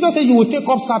 The scripture says you will take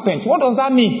up serpents. What does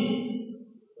that mean?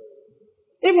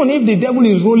 Even if the devil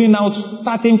is rolling out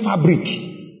certain fabric,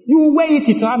 you will wear it,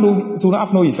 it will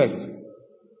have no effect.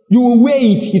 You will wear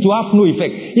it will have no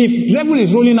effect. If the devil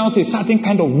is rolling out a certain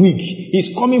kind of wig,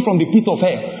 it's coming from the pit of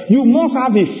hell. You must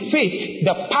have a faith,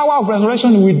 the power of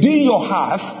resurrection within your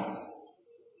heart,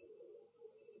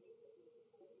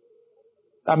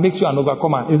 that makes you an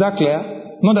overcomer. Is that clear?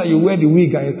 Not that you wear the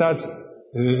wig and you start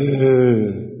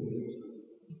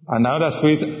and another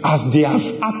spirit, as they have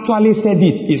actually said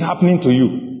it, is happening to you.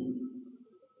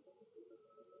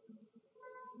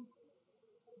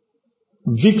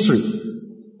 Victory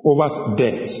over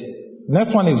death.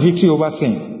 Next one is victory over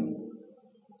sin.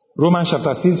 Romans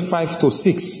chapter 6, 5 to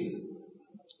 6.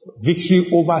 Victory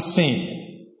over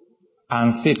sin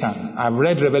and Satan. I've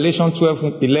read Revelation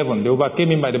 12, 11. They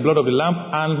overcame him by the blood of the Lamb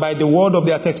and by the word of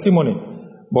their testimony.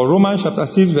 But Romans chapter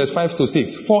 6, verse 5 to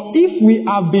 6. For if we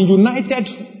have been united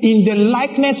in the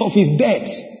likeness of his death,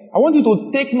 I want you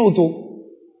to take note of,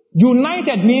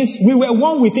 united means we were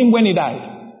one with him when he died.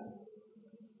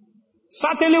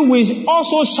 Certainly we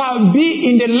also shall be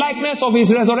in the likeness of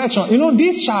his resurrection. You know,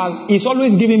 this shall is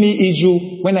always giving me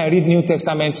issue when I read New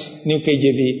Testament, New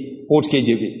KJV, Old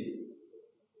KJV.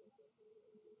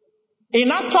 In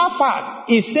actual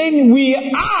fact, it's saying we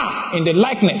are in the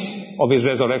likeness of his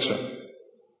resurrection.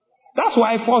 That's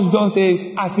why 1 John says,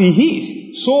 as he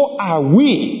is, so are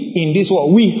we in this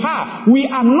world. We are. We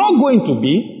are not going to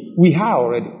be. We are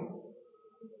already.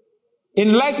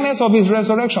 In likeness of his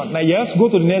resurrection. Now yes, go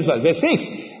to the next verse. Verse 6.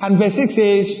 And verse 6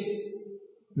 says,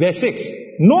 verse 6.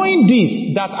 Knowing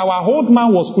this, that our old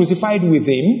man was crucified with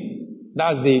him,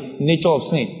 that's the nature of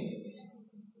sin,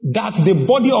 that the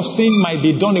body of sin might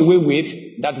be done away with,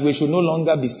 that we should no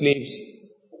longer be slaves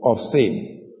of sin.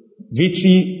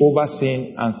 Victory over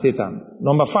sin and Satan.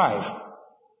 Number 5.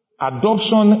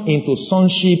 Adoption into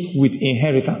sonship with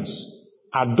inheritance.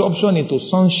 Adoption into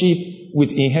sonship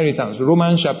with inheritance.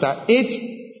 Romans chapter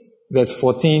 8, verse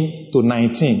 14 to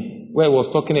 19. Where it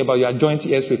was talking about you are joint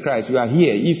heirs with Christ. You are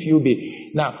here if you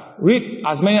be. Now, read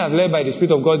as many as led by the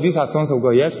Spirit of God. These are sons of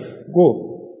God. Yes?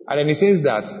 Go. And then he says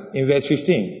that in verse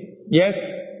 15. Yes?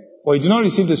 For you do not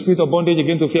receive the spirit of bondage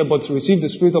again to fear, but receive the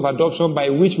spirit of adoption by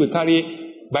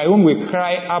whom we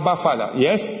cry, Abba, Father.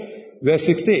 Yes? Verse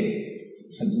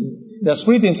 16. The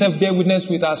Spirit himself bear witness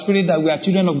with our spirit that we are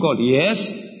children of God. Yes?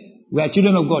 We are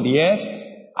children of God. Yes?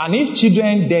 And if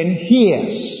children, then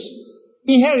heirs.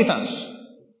 Inheritance.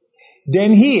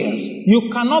 Then heirs. You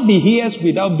cannot be heirs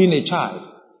without being a child.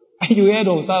 You heard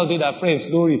on Saturday that friends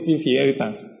don't receive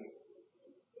inheritance.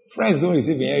 Friends don't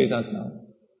receive inheritance now.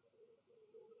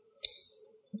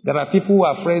 There are people who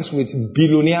are friends with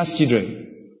billionaires' children.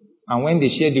 And when they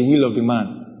share the will of the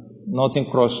man, nothing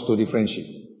crosses to the friendship.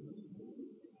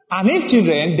 And if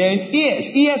children, then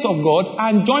heirs of God,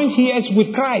 and joint heirs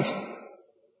with Christ.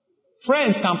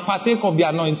 Friends can partake of the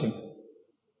anointing.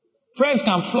 Friends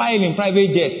can fly in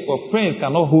private jets, but friends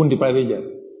cannot own the private jet.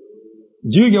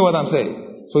 Do you get what I'm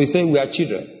saying? So he said we are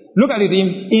children. Look at it.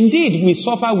 Indeed, we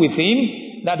suffer with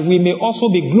him, that we may also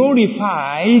be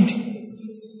glorified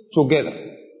together.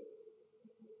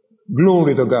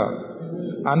 Glory to God.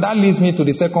 And that leads me to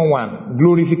the second one.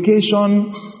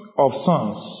 Glorification of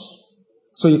sons.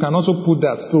 So you can also put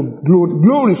that to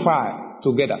glorify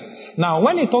together. Now,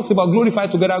 when he talks about glorify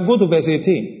together, go to verse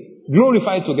 18.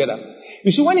 Glorify together.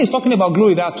 You see, when he's talking about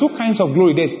glory, there are two kinds of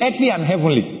glory. There's earthly and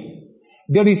heavenly.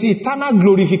 There is eternal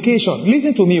glorification.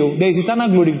 Listen to me. There is eternal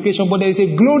glorification, but there is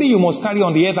a glory you must carry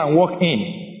on the earth and walk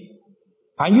in.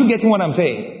 Are you getting what I'm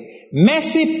saying?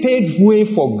 Mercy paved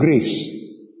way for grace.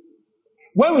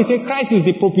 When we say Christ is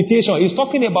the propitiation, he's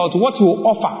talking about what you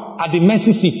offer at the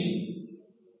mercy seat.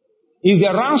 Is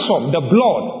the ransom, the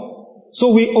blood.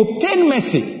 So we obtain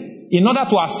mercy in order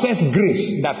to access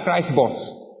grace that Christ bought.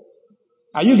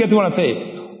 Are you getting what I'm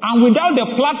saying? And without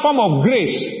the platform of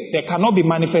grace, there cannot be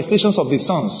manifestations of the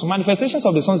sons. Manifestations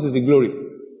of the sons is the glory.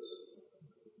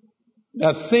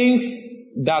 The things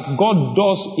that God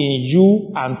does in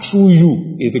you and through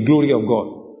you is the glory of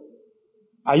God.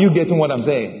 Are you getting what I'm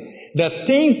saying? The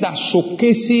things that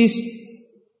showcases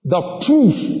the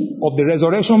proof of the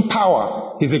resurrection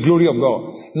power is the glory of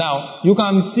God. Now, you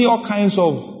can see all kinds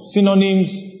of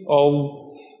synonyms of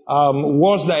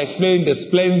words that explain the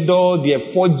splendor, the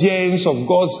effulgence of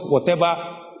God's whatever.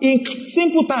 In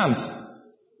simple terms,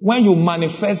 when you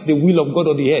manifest the will of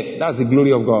God on the earth, that's the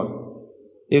glory of God.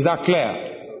 Is that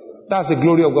clear? That's the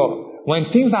glory of God. When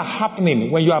things are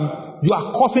happening, when you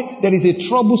are causing, there is a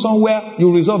trouble somewhere, you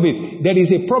resolve it. There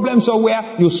is a problem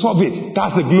somewhere, you solve it.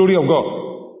 That's the glory of God.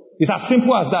 It's as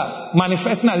simple as that.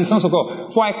 Manifesting as the sons of God.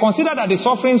 For I consider that the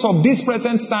sufferings of this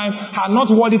present time are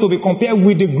not worthy to be compared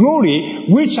with the glory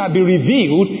which shall be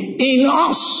revealed in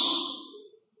us.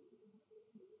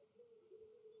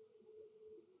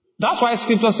 That's why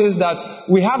scripture says that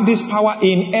we have this power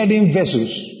in earthen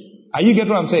vessels. Are you getting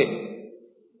what I'm saying?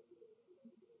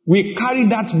 We carry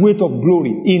that weight of glory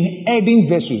in earthen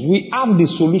vessels. We have the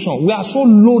solution. We are so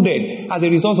loaded as a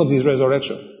result of this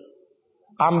resurrection.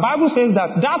 And Bible says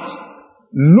that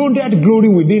loaded glory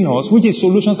within us, which is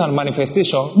solutions and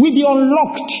manifestation, will be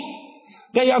unlocked.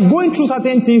 That you are going through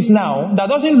certain things now that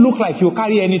doesn't look like you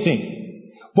carry anything.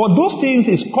 But those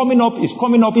things is coming up. It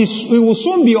will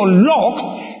soon be unlocked,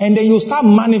 and then you start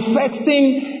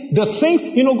manifesting the things.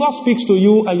 God speaks to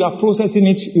you, and you are processing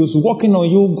it. He's working on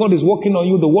you. God is working on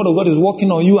you. The Word of God is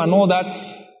working on you, and all that.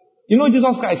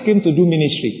 Jesus Christ came to do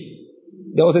ministry.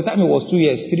 There was a time it was 2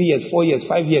 years, 3 years, 4 years,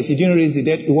 5 years. He didn't raise the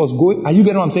dead. It was going. Are you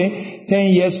getting what I'm saying? 10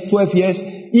 years, 12 years.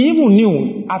 He even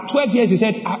knew at 12 years, he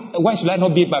said, why should I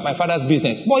not be by my father's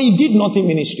business? But he did nothing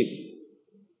ministry.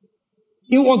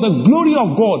 It was the glory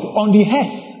of God on the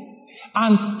earth.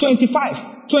 And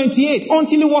 25, 28,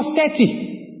 until he was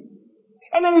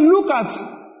 30. And then we look at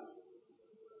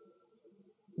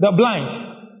the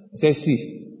blind. He says,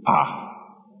 see,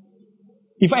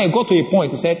 if I got to a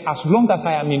point, he said, as long as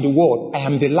I am in the world, I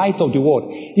am the light of the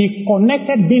world. He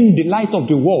connected being the light of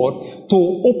the world to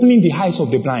opening the eyes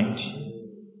of the blind.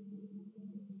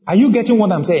 Are you getting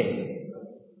what I'm saying?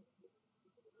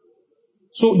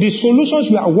 So the solutions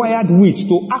we are wired with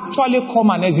to actually come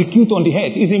and execute on the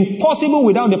earth is impossible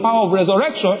without the power of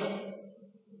resurrection.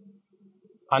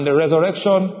 And the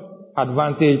resurrection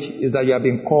advantage is that you have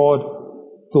been called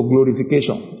to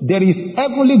glorification. There is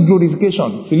heavenly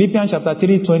glorification. Philippians chapter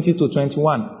 3, 20 to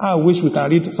 21. I wish we can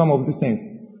read some of these things.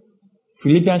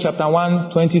 Philippians chapter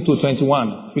 1, 20 to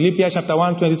 21. Philippians chapter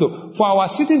 1, 22. For our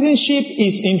citizenship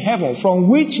is in heaven, from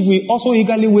which we also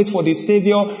eagerly wait for the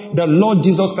Savior, the Lord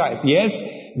Jesus Christ. Yes?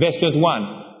 Verse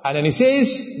 21. And then it says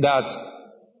that,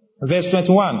 verse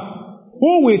 21,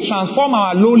 who will transform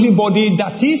our lowly body,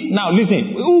 that is, now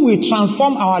listen, who will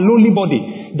transform our lowly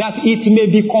body, that it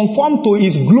may be conformed to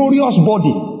his glorious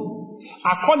body,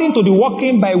 according to the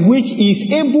working by which he is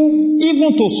able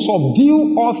even to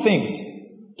subdue all things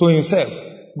to himself.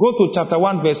 Go to chapter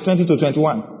 1, verse 20 to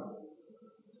 21.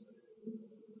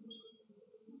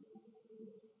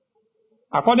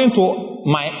 According to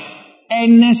my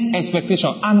earnest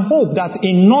expectation and hope that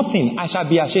in nothing I shall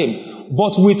be ashamed,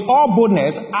 but with all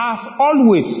boldness, as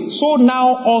always, so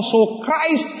now also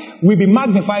Christ will be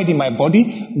magnified in my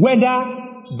body, whether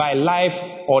by life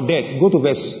or death. Go to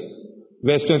verse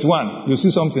 21. You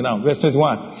see something now. Verse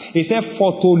 21. He said,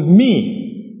 for to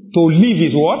me, to live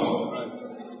is what?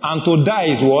 And to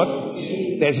die is what?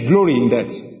 There's glory in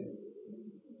that.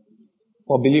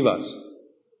 For believers.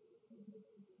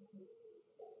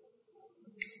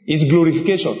 It's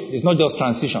glorification. It's not just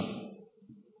transition.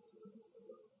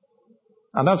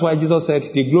 And that's why Jesus said,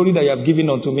 the glory that you have given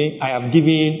unto me, I have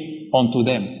given unto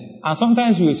them. And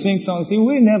sometimes we sing songs, we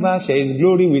will never share his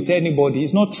glory with anybody.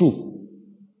 It's not true.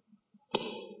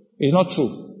 It's not true.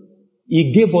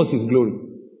 He gave us his glory.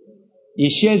 He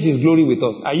shares his glory with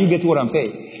us. Are you getting what I'm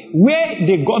saying? Where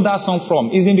they got that song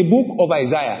from is in the book of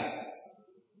Isaiah.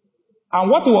 And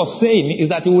what he was saying is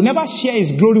that he will never share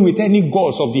his glory with any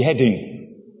gods of the heaven.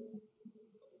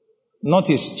 Not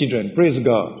his children. Praise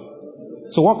God.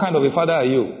 So what kind of a father are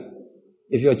you?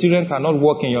 If your children cannot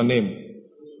walk in your name.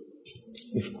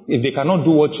 If they cannot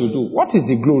do what you do. What is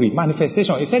the glory?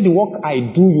 Manifestation. He said the work I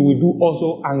do, you will do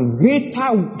also. And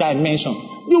greater dimension.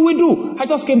 You will do. I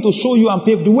just came to show you and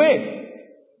pave the way.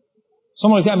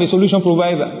 Somebody say I'm a solution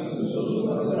provider.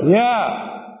 Yeah.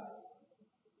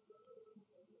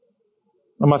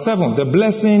 Number 7, the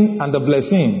blessing and the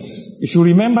blessings. If you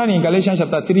remember in Galatians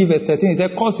chapter 3 verse 13, it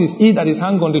said, cursed is he that is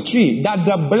hung on the tree, that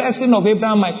the blessing of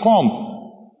Abraham might come.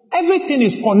 Everything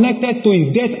is connected to his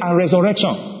death and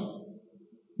resurrection.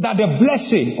 That the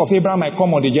blessing of Abraham might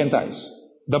come on the Gentiles.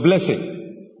 The blessing.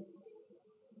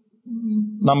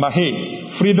 Number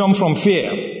 8, freedom from fear.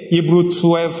 Hebrews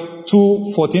 12,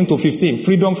 2, 14 to 15.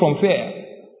 Freedom from fear.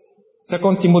 2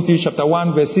 Timothy chapter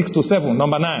 1 verse 6 to 7.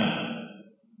 Number 9.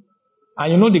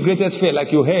 And you know the greatest fear,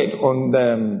 like you heard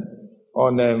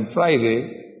on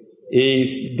Friday,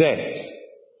 is death.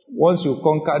 Once you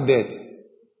conquer death,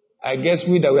 I guess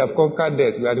we that we have conquered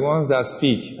death, we are the ones that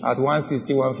speak at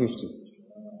 160, 150.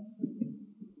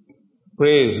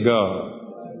 Praise God.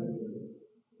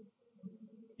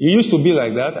 It used to be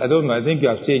like that. I don't know. I think you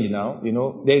have changed now. You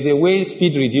know, there's a way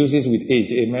speed reduces with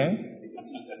age. Amen.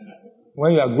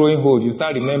 When you are growing old, you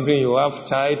start remembering you have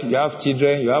child, you have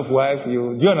children, you have wife. Do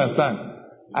you understand?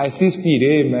 I still speed.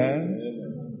 Amen.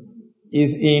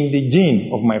 It's in the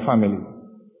gene of my family.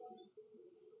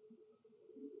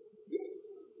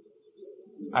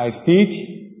 I speed.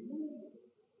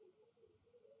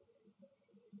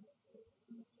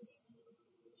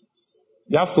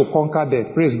 You have to conquer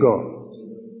death. Praise God.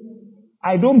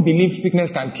 I don't believe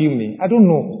sickness can kill me. I don't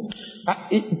know.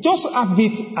 Just have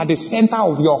it at the center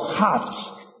of your heart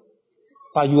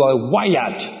that you are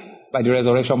wired by the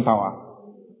resurrection power.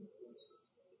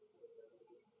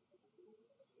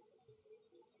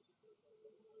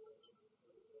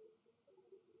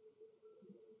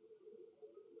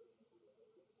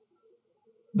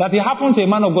 That it happened to a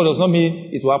man of God does not mean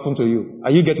it will happen to you.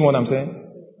 Are you getting what I'm saying?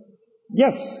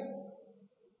 Yes.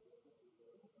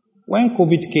 When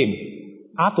COVID came,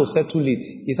 I had to settle it.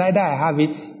 It's either I have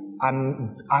it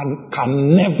and I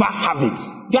can never have it.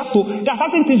 There are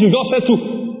certain things you just settle.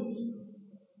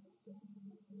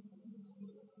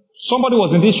 Somebody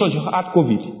was in this church who had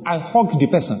COVID. I hugged the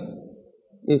person.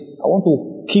 I want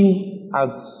to kill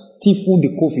and stifle the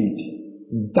COVID.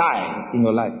 Die in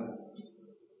your life.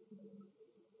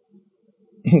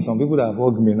 Some people that have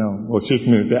hugged me now or shake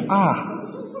me and say,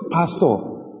 Pastor,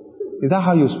 is that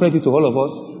how you spread it to all of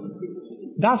us?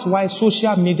 That's why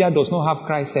social media does not have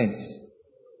Christ sense.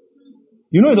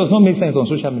 You know it does not make sense on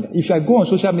social media. If I go on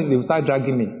social media, they will start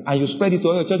dragging me. And you spread it to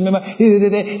all your church members.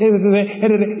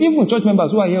 Even church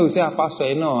members who are here will say, Pastor,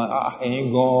 with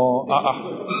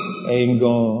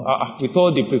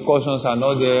all the precautions and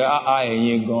all the,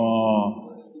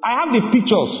 I have the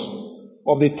pictures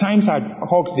of the times I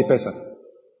hugged the person.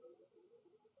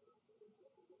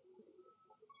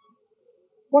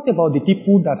 What about the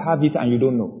people that have it and you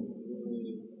don't know?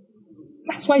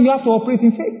 That's why you have to operate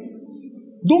in faith.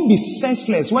 Don't be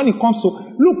senseless when it comes to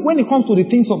the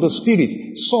things of the Spirit.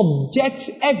 Subject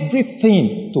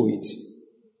everything to it.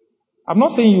 I'm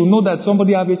not saying you know that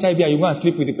somebody have HIV and you go and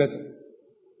sleep with the person.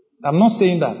 I'm not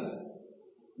saying that.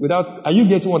 Are you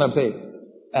getting what I'm saying?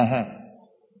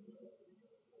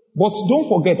 But don't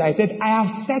forget, I said, I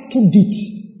have settled it.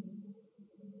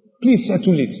 Please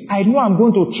settle it. I know I'm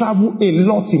going to travel a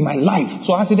lot in my life.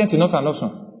 So accident is not an option.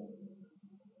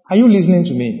 Are you listening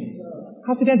to me?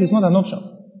 Accident is not an option.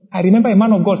 I remember a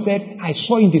man of God said, I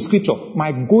saw in the scripture,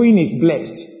 my going is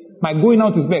blessed. My going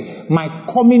out is blessed. My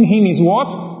coming in is what?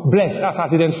 Blessed. That's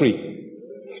accident free.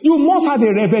 You must have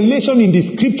a revelation in the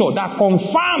scripture that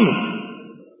confirms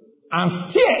and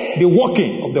steer the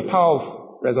working of the power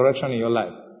of resurrection in your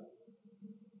life.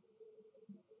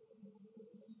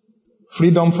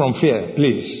 Freedom from fear,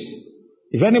 please.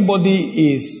 If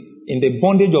anybody is in the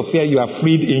bondage of fear, you are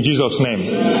freed in Jesus' name.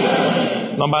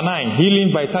 Yeah. Number 9,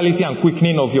 healing, vitality, and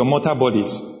quickening of your mortal bodies.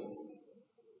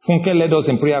 Funke led us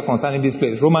in prayer concerning this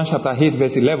place. Romans chapter 8,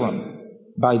 verse 11.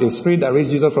 By the Spirit that raised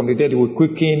Jesus from the dead, it will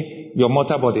quicken your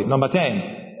mortal body. Number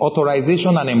 10,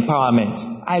 authorization and empowerment.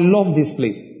 I love this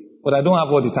place, but I don't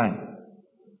have all the time.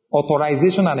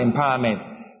 Authorization and empowerment.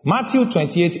 Matthew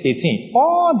 28:18.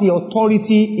 All the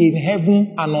authority in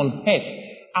heaven and on earth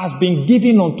has been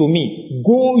given unto me.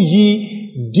 Go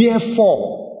ye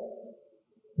therefore.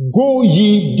 Go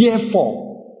ye therefore.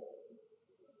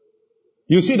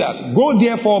 You see that? Go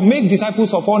therefore, make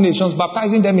disciples of all nations,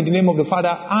 baptizing them in the name of the Father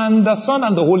and the Son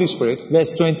and the Holy Spirit.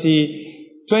 Verse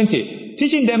 20.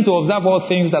 Teaching them to observe all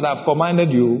things that I have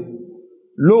commanded you.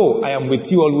 Lo, I am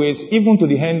with you always, even to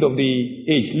the end of the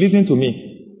age. Listen to me.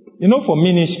 You know, for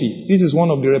ministry, this is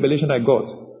one of the revelations I got.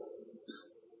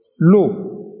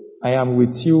 Lo, I am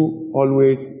with you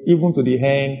always, even to the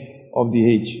end of the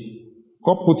age.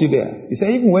 God put it there. He said,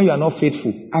 even when you are not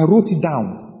faithful, I wrote it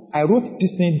down. I wrote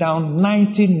this thing down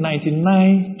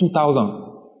 1999,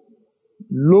 2000.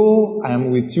 Lo, I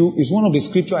am with you is one of the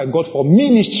scriptures I got for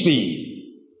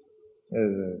ministry.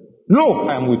 Lo,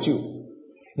 I am with you.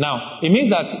 Now, it means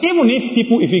that even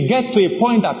if you get to a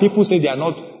point that people say we are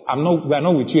not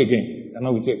with you again. I'm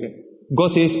not with you again.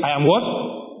 God says, I am what?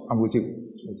 I'm with you.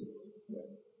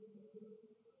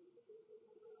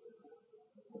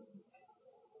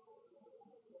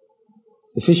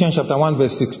 Ephesians chapter 1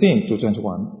 verse 16 to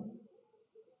 21.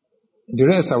 The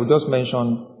rest I will just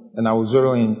mention and I will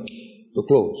zero in to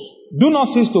close. Do not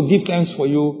cease to give thanks for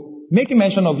you, making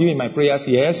mention of you in my prayers.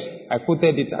 Yes, I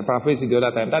quoted it, I paraphrased it the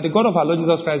other time. That the God of our Lord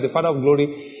Jesus Christ, the Father of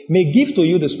glory, may give to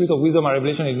you the spirit of wisdom and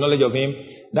revelation in the knowledge of him,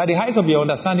 that the eyes of your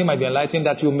understanding might be enlightened,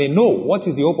 that you may know what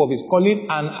is the hope of his calling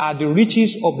and are the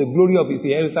riches of the glory of his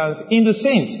inheritance in the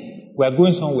saints. We are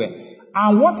going somewhere.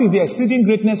 And what is the exceeding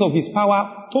greatness of his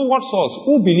power towards us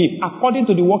who believe, according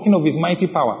to the working of his mighty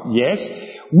power? Yes,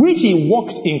 which he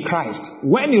worked in Christ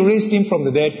when he raised him from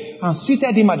the dead and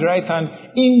seated him at the right hand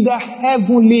in the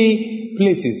heavenly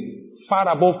places, far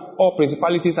above all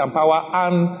principalities and power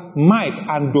and might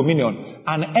and dominion,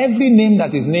 and every name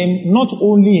that is named, not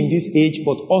only in this age,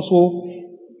 but also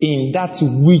in that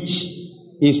which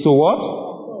is to what?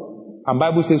 And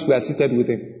Bible says we are seated with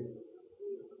him.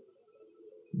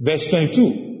 Verse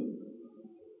 22.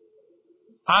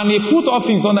 And he put all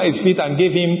things under his feet and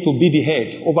gave him to be the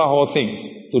head over all things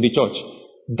to the church.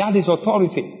 That is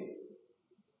authority.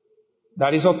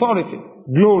 That is authority.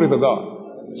 Glory to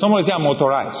God. Somebody say, I'm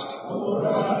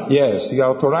authorized. Yes, you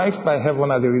are authorized by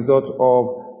heaven as a result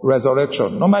of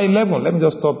resurrection. Number 11, let me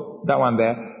just stop that one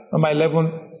there. Number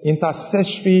 11,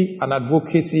 intercessory and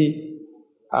advocacy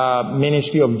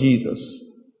ministry of Jesus.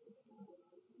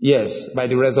 Yes, by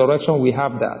the resurrection we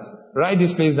have that. Write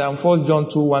this place down. 1 John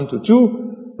 2,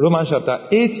 1-2, Romans chapter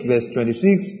 8, verse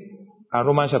 26, and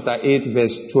Romans chapter 8,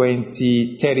 verse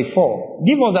 34.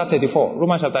 Give us that 34.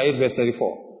 Romans chapter 8, verse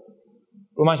 34.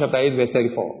 Romans chapter 8, verse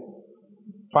 34.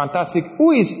 Fantastic.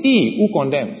 Who is he who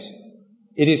condemns?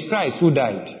 It is Christ who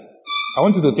died. I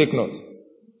want you to take note.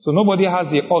 So nobody has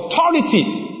the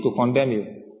authority to condemn you.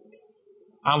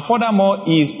 And furthermore,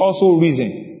 he is also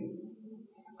risen.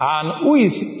 And who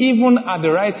is even at the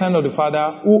right hand of the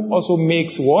Father, who also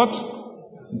makes what?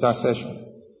 Intercession.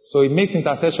 So he makes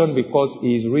intercession because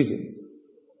he is risen.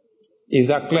 Is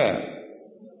that clear?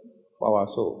 For our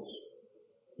souls.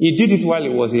 He did it while he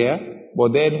was here,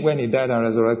 but then when he died and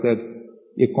resurrected,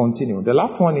 he continued. The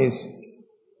last one is,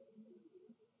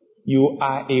 you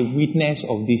are a witness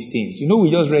of these things. You know,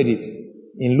 we just read it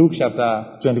in Luke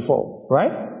chapter 24,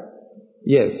 right?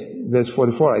 Yes, verse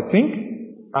 44, I think.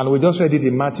 And we just read it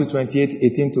in Matthew 28,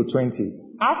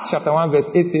 18-20. Acts chapter 1, verse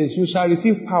 8 says, you shall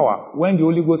receive power when the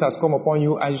Holy Ghost has come upon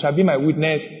you, and you shall be my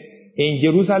witness in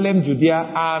Jerusalem,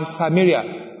 Judea, and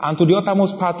Samaria, and to the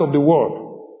uttermost part of the world.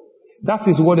 That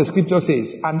is what the scripture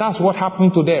says. And that's what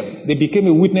happened to them. They became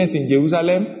a witness in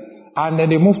Jerusalem, and then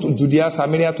they moved to Judea,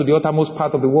 Samaria, to the uttermost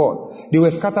part of the world. They were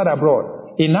scattered abroad.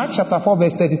 In Acts chapter 4,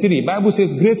 verse 33, Bible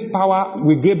says, great power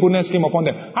with great boldness came upon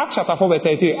them. Acts chapter 4, verse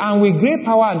 33, and with great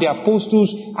power and the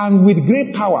apostles, and with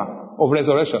great power of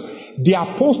resurrection. The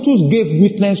apostles gave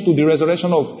witness to the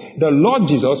resurrection of the Lord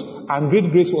Jesus, and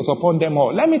great grace was upon them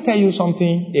all. Let me tell you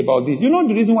something about this. You know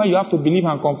the reason why you have to believe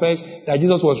and confess that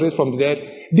Jesus was raised from the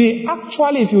dead? They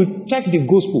actually, if you check the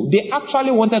gospel, they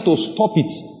actually wanted to stop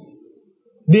it.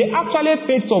 They actually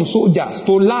paid some soldiers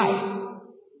to lie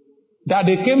that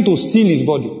they came to steal his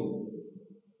body.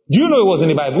 Do you know it was in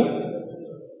the Bible?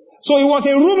 So it was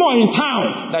a rumor in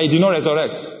town that he did not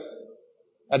resurrect,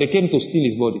 that they came to steal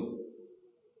his body.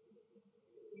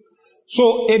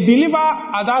 So a believer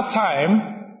at that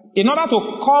time, in order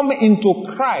to come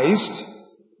into Christ,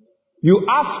 you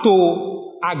have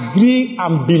to agree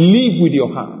and believe with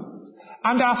your heart.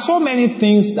 And there are so many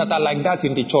things that are like that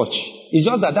in the church. It's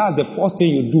just that that's the first thing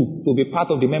you do to be part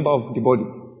of the member of the body.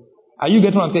 Are you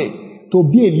getting what I'm saying? To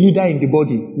be a leader in the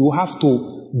body, you have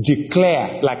to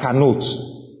declare like an oath.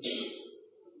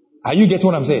 Are you getting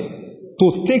what I'm saying?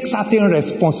 To take certain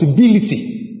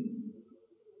responsibility.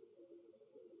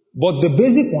 But the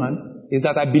basic one is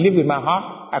that I believe with my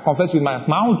heart, I confess with my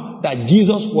mouth that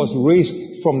Jesus was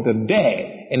raised from the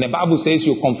dead. And the Bible says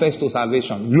you confess to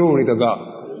salvation. Glory to God.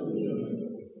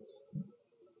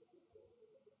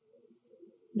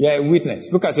 You are a witness.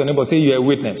 Look at your neighbor, say you are a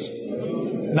witness.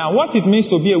 Now, what it means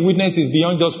to be a witness is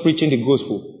beyond just preaching the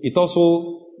gospel. It's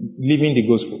also living the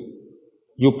gospel.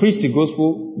 You preach the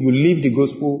gospel, you live the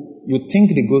gospel, you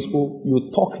think the gospel, you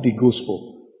talk the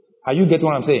gospel. Are you getting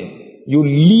what I'm saying? You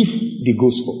live the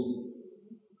gospel.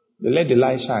 You let the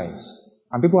light shine.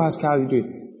 And people ask how you do it.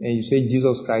 And you say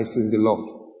Jesus Christ is the Lord.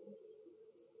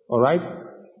 Alright?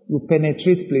 You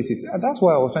penetrate places. And that's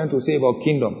what I was trying to say about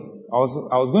kingdom. I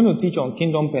was going to teach on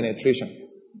kingdom penetration.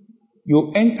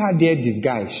 You enter there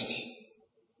disguised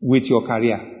with your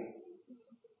career.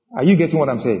 Are you getting what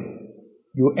I'm saying?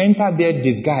 You enter there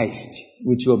disguised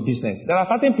with your business. There are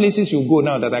certain places you go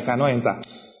now that I cannot enter.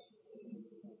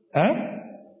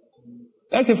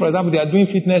 Let's say, for example, they are doing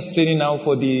fitness training now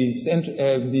for the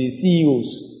CEOs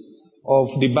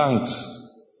of the banks.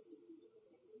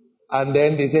 And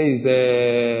then they say it's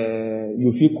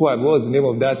Ufikwa. What was the name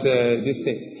of that this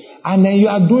thing? And then you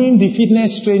are doing the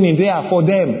fitness training there for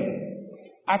them.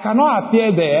 I cannot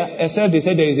appear there except they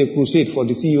say there is a crusade for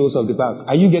the CEOs of the bank.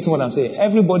 Are you getting what I'm saying?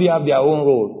 Everybody have their own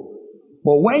role.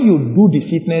 But when you do the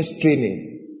fitness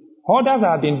training, others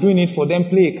have been doing it for them,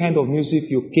 play a kind of music,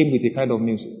 you came with a kind of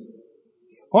music.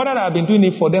 Others have been doing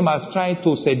it for them as trying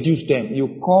to seduce them.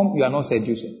 You come, you are not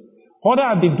seducing. Others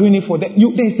have been doing it for them.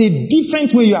 There's a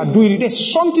different way you are doing it.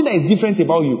 There's something that is different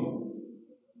about you.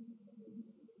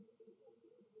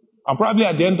 And probably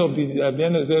at the end of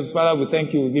the Father, we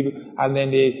thank you, we give you. And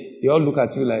then they all look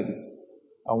at you like this.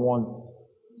 And one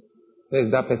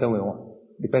says, that person we want.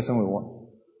 The person we want.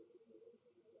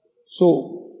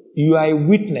 So, you are a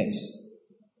witness.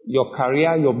 Your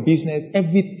career, your business,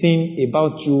 everything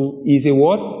about you is a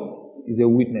what? Is a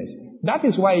witness. That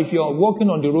is why if you are walking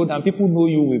on the road and people know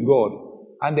you with God,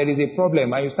 and there is a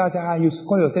problem, and you start saying, you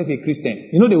call yourself a Christian.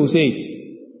 You know they will say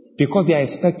it. Because they are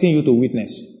expecting you to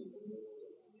witness.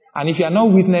 And if you are not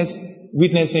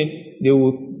witnessing, they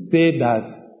will say that,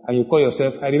 and you call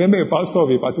yourself. I remember a pastor of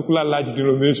a particular large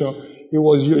denomination. He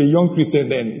was a young Christian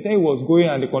then. He said he was going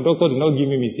and the conductor did not give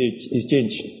him his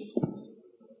change.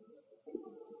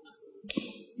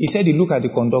 He said he looked at the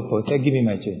conductor. He said, give me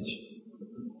my change.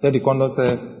 He said the conductor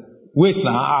said, wait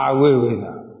now. Wait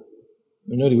now.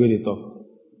 You know the way they talk.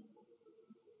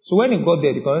 So when he got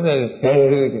there, the conductor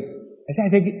said, I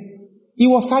said, he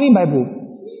was carrying Bible,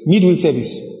 midweek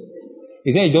service.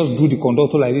 He said he just drew the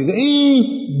conductor like this.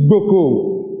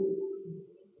 Boko.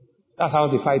 That's how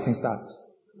the fighting starts.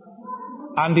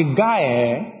 And the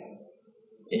guy,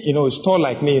 is tall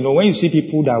like me. When you see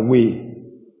people that way,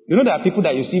 there are people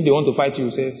that you see, if they want to fight you,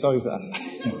 you say, sorry, sir.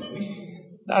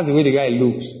 That's the way the guy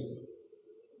looks.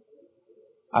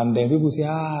 And then people say,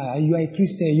 you are a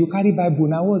Christian, you carry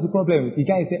Bible, now what's the problem? The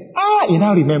guy say, you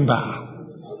now remember.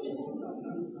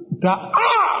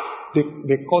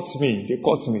 They caught me.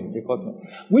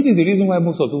 Which is the reason why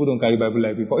most of people don't carry Bible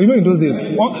like before. In those days,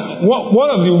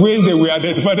 one of the ways they will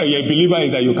identify that you're a believer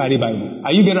is that you carry Bible.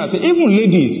 Are you getting what I'm saying? Even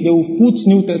ladies, they will put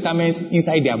New Testament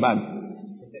inside their bag.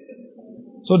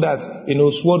 So that,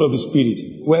 sword of the Spirit,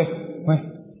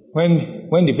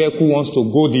 when the vehicle wants to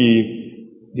go,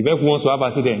 the vehicle wants to have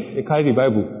accident, they carry the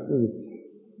Bible.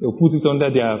 They'll put it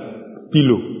under their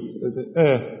pillow.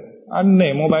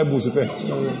 More Bibles.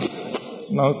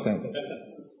 Nonsense.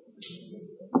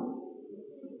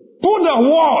 Put the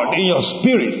word in your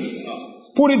spirit.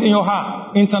 Put it in your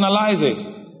heart. Internalize it.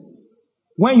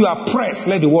 When you are pressed,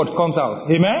 let the word come out.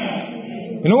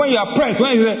 Amen? When you are pressed,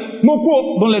 when you say,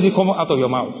 Moko, don't let it come out of your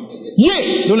mouth.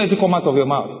 Yea, don't let it come out of your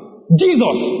mouth.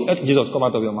 Jesus, let Jesus come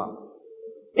out of your mouth.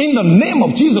 In the name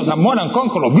of Jesus, I'm more than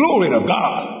conqueror. Glory to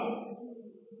God.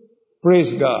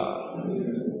 Praise God.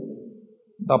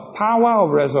 The power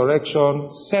of resurrection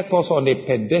set us on a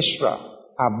pedestal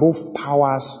above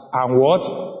powers and what?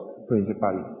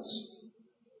 Principalities.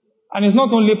 And it's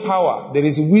not only power, there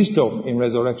is wisdom in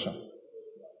resurrection.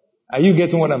 Are you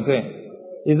getting what I'm saying?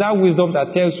 It's that wisdom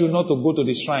that tells you not to go to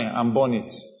the shrine and burn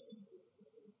it.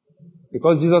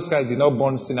 Because Jesus Christ did not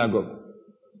burn synagogue.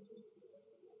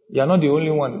 You are not the only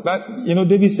one. But,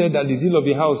 David said that the zeal of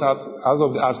the house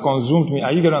has consumed me.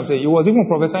 Are you getting what I'm saying? He was even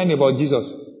prophesying about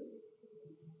Jesus.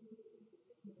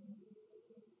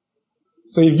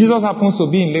 So if Jesus happens to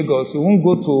be in Lagos, he won't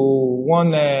go to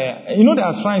one, there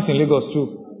are shrines in Lagos too.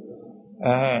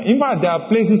 In fact, there are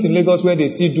places in Lagos where they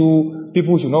still do,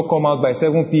 people should not come out by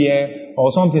 7 p.m.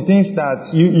 or something, things that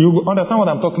you understand what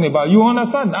I'm talking about. You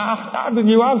understand,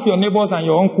 you have your neighbors and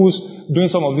your uncles doing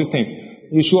some of these things.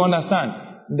 You should understand.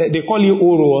 They call you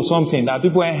Oro or something, that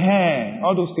people,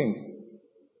 all those things.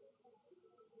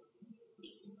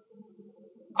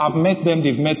 I've met them,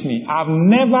 they've met me. I've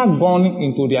never gone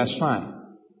into their shrine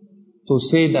to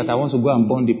say that I want to go and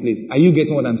burn the place. Are you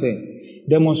getting what I'm saying?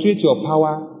 Demonstrate your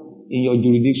power in your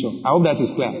jurisdiction. I hope that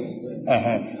is clear.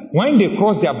 When they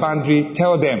cross their boundary,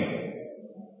 tell them.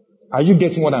 Are you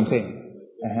getting what I'm saying?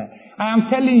 I am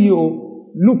telling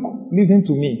you, look, listen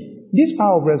to me. This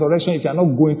power of resurrection, if you are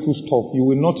not going through stuff, you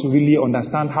will not really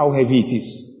understand how heavy it is.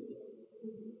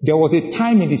 There was a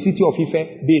time in the city of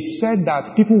Ife, they said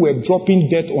that people were dropping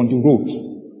dead on the road.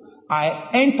 I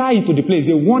enter into the place.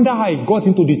 They wonder how I got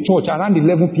into the church around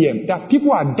 11 p.m. That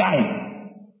people are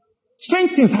dying.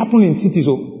 Strange things happen in cities.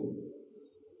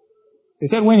 They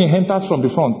said when he enters from the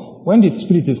front, when the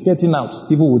spirit is getting out,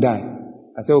 people will die.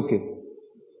 I said, okay.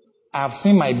 I have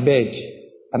seen my bed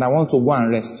and I want to go and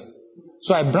rest.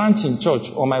 So I branch in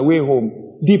church on my way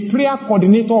home. The prayer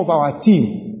coordinator of our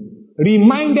team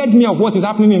reminded me of what is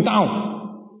happening in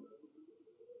town.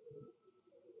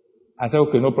 I said,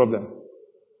 okay, no problem.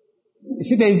 You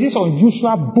see, there is this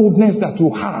unusual boldness that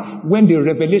you have when the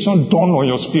revelation dawned on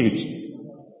your spirit.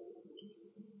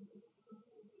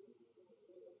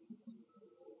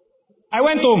 I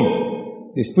went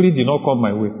home. The spirit did not come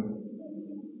my way.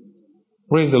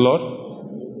 Praise the Lord.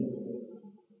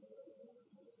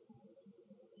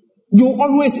 You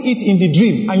always eat in the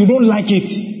dream and you don't like it.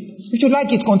 If you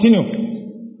like it, continue.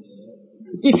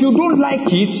 If you don't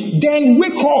like it, then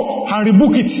wake up and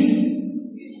rebuke it.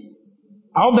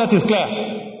 I hope that is clear.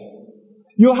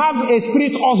 You have a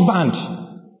spirit husband.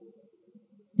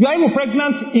 You are even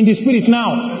pregnant in the spirit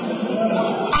now.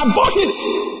 Abort it!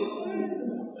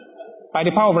 By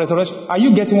the power of resurrection. Are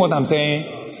you getting what I'm saying?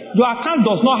 Your account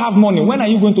does not have money. When are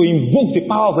you going to invoke the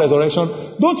power of resurrection?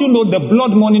 Don't you know the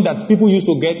blood money that people used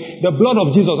to get? The blood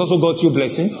of Jesus also got you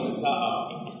blessings.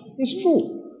 It's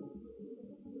true.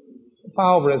 The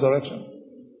power of resurrection.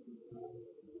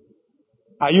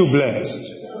 Are you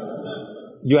blessed?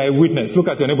 You are a witness. Look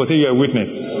at your neighbor. Say you are a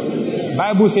witness.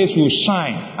 Bible says you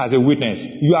shine as a witness.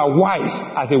 You are wise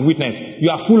as a witness. You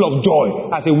are full of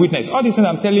joy as a witness. All these things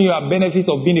I'm telling you are benefits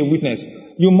of being a witness.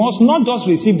 You must not just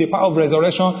receive the power of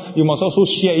resurrection. You must also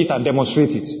share it and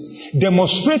demonstrate it.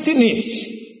 Demonstrating it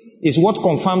is what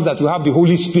confirms that you have the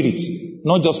Holy Spirit.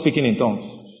 not just speaking in tongues.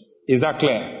 Is that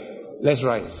clear? Let's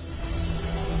rise.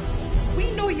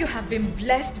 We know you have been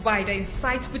blessed by the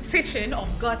insightful teaching of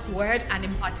God's Word and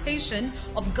impartation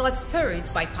of God's Spirit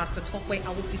by Pastor Tope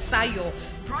Awofisayo,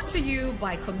 brought to you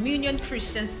by Communion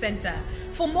Christian Center.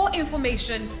 For more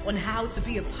information on how to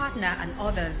be a partner and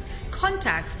others,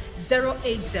 contact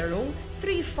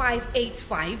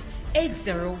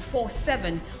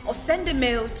 080-3585-8047 or send a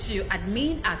mail to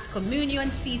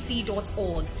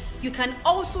admin@communioncc.org. You can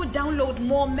also download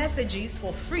more messages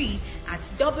for free at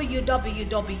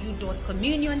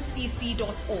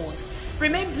www.communioncc.org.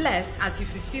 Remain blessed as you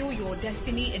fulfill your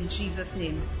destiny in Jesus'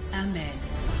 name. Amen.